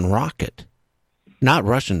Russian rocket, not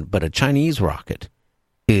Russian, but a Chinese rocket,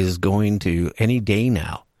 is going to, any day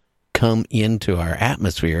now, come into our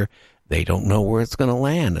atmosphere. They don't know where it's going to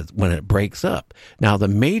land when it breaks up. Now, the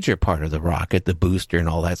major part of the rocket, the booster and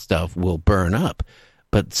all that stuff, will burn up.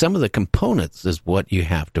 But some of the components is what you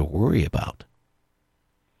have to worry about.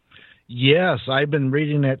 Yes, I've been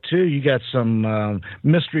reading that too. You got some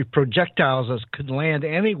mystery projectiles that could land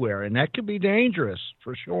anywhere, and that could be dangerous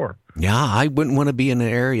for sure. Yeah, I wouldn't want to be in an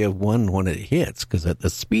area of one when it hits because at the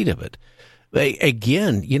speed of it.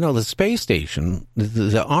 Again, you know, the space station,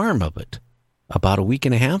 the arm of it, about a week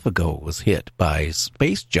and a half ago was hit by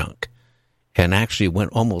space junk and actually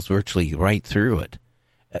went almost virtually right through it.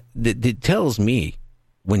 It tells me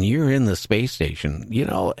when you're in the space station, you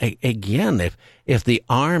know, again, if the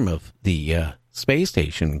arm of the space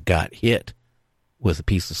station got hit with a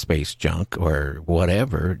piece of space junk or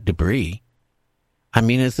whatever, debris, I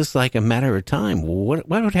mean, it's just like a matter of time. What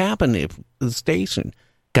would happen if the station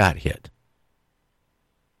got hit?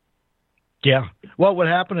 Yeah. What would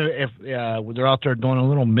happen if they're out there doing a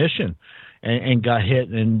little mission and got hit,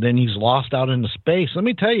 and then he's lost out into space? Let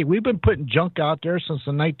me tell you, we've been putting junk out there since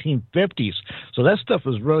the 1950s. So that stuff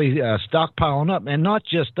is really stockpiling up. And not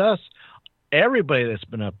just us, everybody that's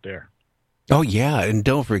been up there. Oh, yeah. And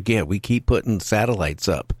don't forget, we keep putting satellites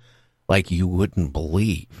up like you wouldn't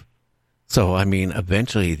believe. So, I mean,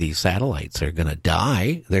 eventually these satellites are going to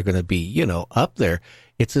die. They're going to be, you know, up there.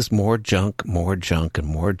 It's just more junk, and more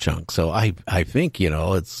junk. So I think, you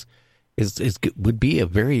know, it would be a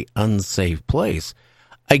very unsafe place.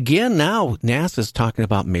 Again, now NASA's talking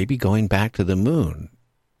about maybe going back to the moon.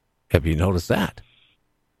 Have you noticed that?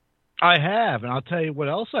 I have, and I'll tell you what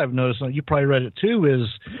else I've noticed. You probably read it too. Is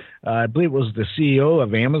I believe it was the CEO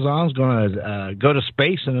of Amazon's going to go to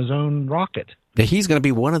space in his own rocket. He's going to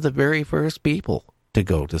be one of the very first people to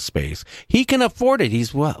go to space. He can afford it.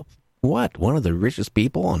 He's one of the richest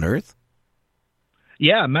people on Earth?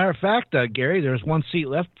 Yeah, matter of fact, Gary, there's one seat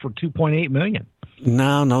left for $2.8 million.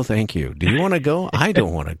 No, thank you. Do you want to go? I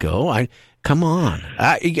don't want to go. Come on.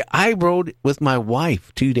 I rode with my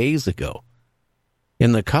wife 2 days ago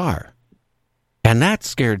in the car, and that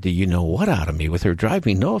scared the you-know-what out of me with her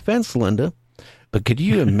driving. No offense, Linda, but could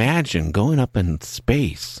you imagine going up in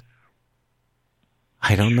space?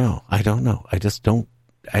 I don't know. I just don't.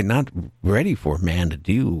 I'm not ready for a man to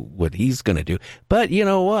do what he's going to do. But you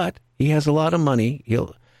know what? He has a lot of money.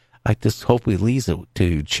 I just hope he leaves it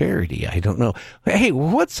to charity. I don't know. Hey,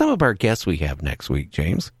 what's some of our guests we have next week,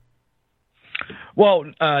 James? Well,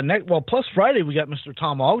 plus Friday we got Mr.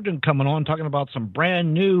 Tom Ogden coming on talking about some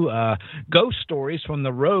brand new ghost stories from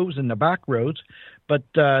the roads and the back roads. But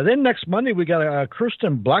then next Monday we got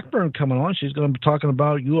Kirsten Blackburn coming on. She's going to be talking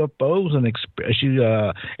about UFOs and she's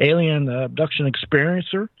alien abduction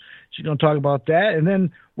experiencer. She's going to talk about that. And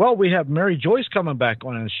then, well, we have Mary Joyce coming back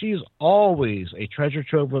on, and she's always a treasure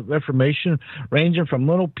trove of information ranging from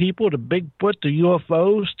little people to Bigfoot to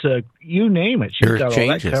UFOs to you name it. She's Earth got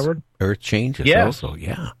changes. all that covered. Earth changes also,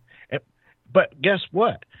 yeah. But guess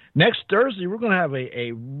what? Next Thursday, we're going to have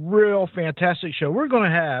a real fantastic show. We're going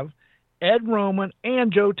to have Ed Roman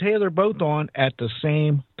and Joe Taylor both on at the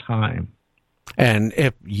same time. And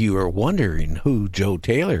if you are wondering who Joe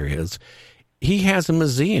Taylor is, he has a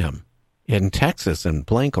museum in Texas, in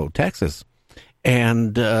Blanco, Texas.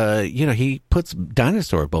 And, he puts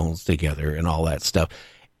dinosaur bones together and all that stuff.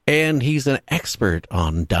 And he's an expert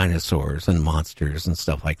on dinosaurs and monsters and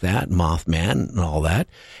stuff like that, Mothman and all that.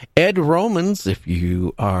 Ed Romans, if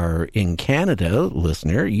you are in Canada,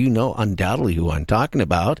 listener, you know undoubtedly who I'm talking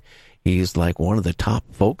about. He's like one of the top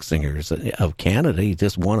folk singers of Canada. He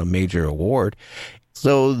just won a major award.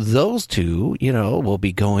 So those two, will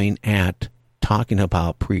be going at talking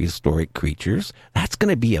about prehistoric creatures. That's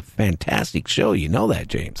going to be a fantastic show. You know that,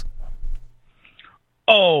 James.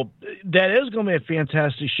 Oh, that is going to be a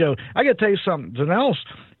fantastic show. I got to tell you something else.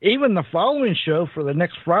 Even the following show for the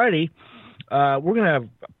next Friday, we're going to have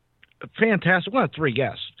fantastic. We're going to have 3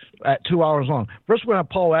 guests at 2 hours long. First, we're going to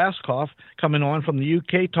have Paul Askoff coming on from the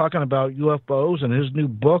UK talking about UFOs and his new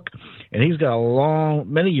book. And he's got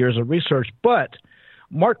many years of research. But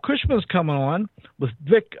Mark Cushman's coming on with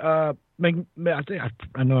Vic. I know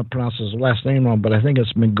I pronounced his last name wrong, but I think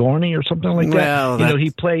it's McGorney or something like that. He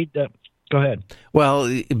played. Go ahead. Well,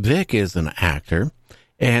 Vic is an actor,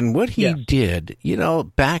 and what he did,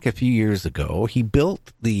 back a few years ago, he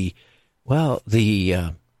built the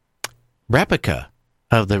replica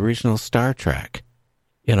of the original Star Trek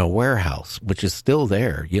in a warehouse, which is still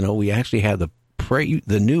there. We actually have the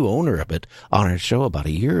the new owner of it on our show about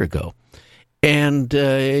a year ago. And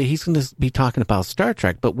he's going to be talking about Star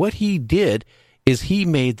Trek. But what he did is he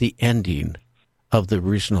made the ending of the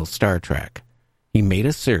original Star Trek. He made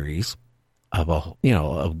a series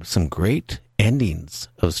of some great endings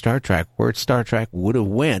of Star Trek, where Star Trek would have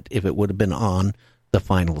went if it would have been on the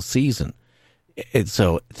final season.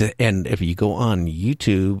 And if you go on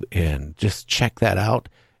YouTube and just check that out,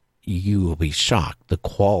 you will be shocked the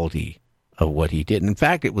quality of what he did. In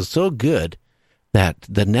fact, it was so good that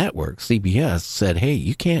the network, CBS, said, hey,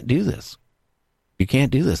 you can't do this. You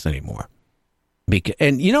can't do this anymore.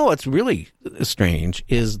 And you know what's really strange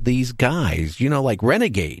is these guys, like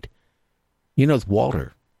Renegade, it's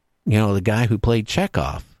Walter, the guy who played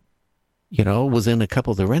Chekhov, was in a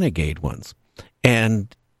couple of the Renegade ones.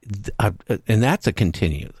 And that's a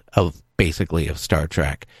continue of Star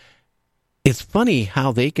Trek. It's funny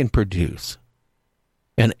how they can produce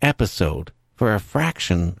an episode for a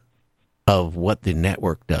fraction of what the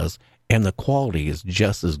network does, and the quality is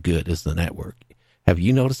just as good as the network. Have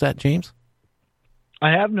you noticed that, James?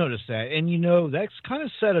 I have noticed that, and that's kind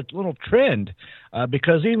of set a little trend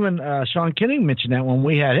because even Sean Kenning mentioned that when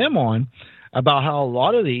we had him on, about how a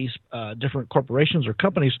lot of these different corporations or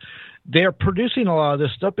companies, they're producing a lot of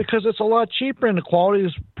this stuff because it's a lot cheaper and the quality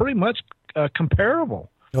is pretty much comparable.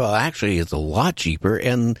 Well, actually, it's a lot cheaper,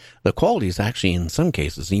 and the quality is actually, in some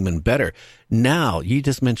cases, even better. Now, you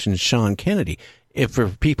just mentioned Sean Kennedy. If for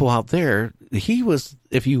people out there, if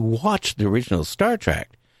you watched the original Star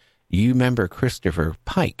Trek, you remember Christopher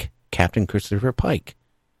Pike, Captain Christopher Pike.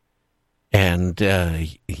 And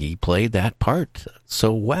he played that part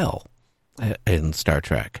so well in Star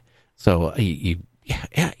Trek. So,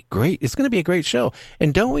 great. It's going to be a great show.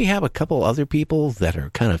 And don't we have a couple other people that are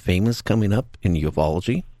kind of famous coming up in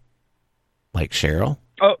ufology? Like Cheryl?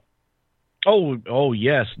 Oh,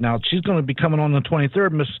 yes. Now, she's going to be coming on the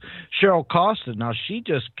 23rd, Miss Cheryl Costa. Now, she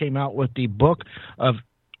just came out with the book of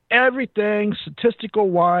everything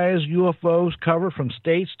statistical-wise, UFOs covered from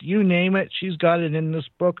states, you name it. She's got it in this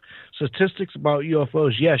book, Statistics About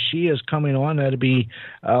UFOs. Yes, she is coming on. That'll be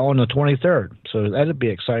on the 23rd. So that'll be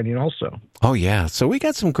exciting also. Oh, yeah. So we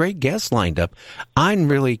got some great guests lined up. I'm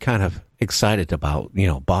really kind of excited about,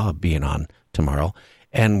 Bob being on tomorrow.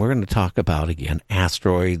 And we're going to talk about, again,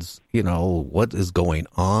 asteroids, what is going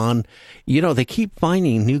on. They keep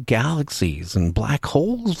finding new galaxies and black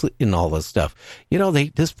holes and all this stuff. They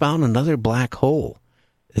just found another black hole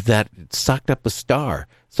that sucked up a star.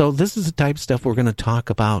 So this is the type of stuff we're going to talk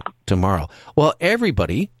about tomorrow. Well,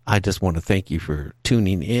 everybody, I just want to thank you for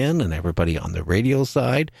tuning in, and everybody on the radio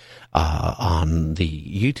side, on the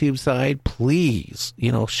YouTube side, please,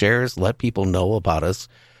 share us, let people know about us.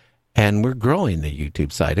 And we're growing the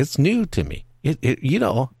YouTube side. It's new to me.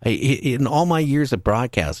 In all my years of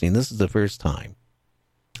broadcasting, this is the first time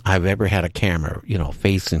I've ever had a camera,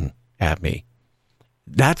 facing at me.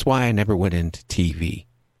 That's why I never went into TV.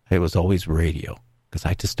 It was always radio, because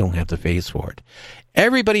I just don't have the face for it.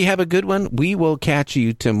 Everybody have a good one. We will catch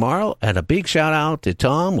you tomorrow. And a big shout out to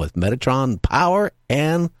Tom with Metatron Power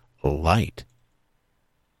and Light.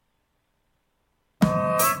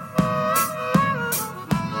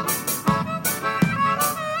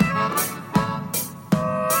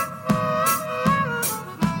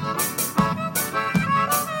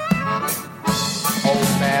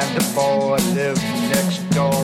 The boy lived next door.